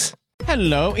 Thanks.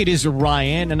 Hello, it is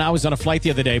Ryan, and I was on a flight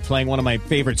the other day playing one of my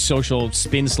favorite social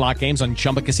spin slot games on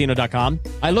ChumbaCasino.com.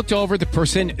 I looked over at the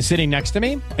person sitting next to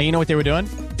me, and you know what they were doing?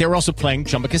 They were also playing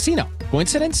Chumba Casino.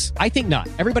 Coincidence? I think not.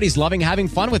 Everybody's loving having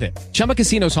fun with it. Chumba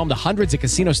Casino is home to hundreds of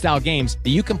casino-style games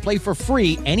that you can play for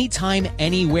free anytime,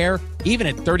 anywhere, even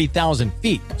at 30,000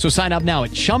 feet. So sign up now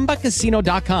at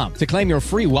ChumbaCasino.com to claim your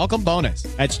free welcome bonus.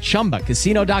 That's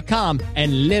ChumbaCasino.com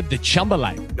and live the Chumba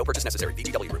life. No purchase necessary.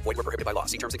 VGW. Void where prohibited by law.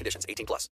 See terms and conditions. 18+.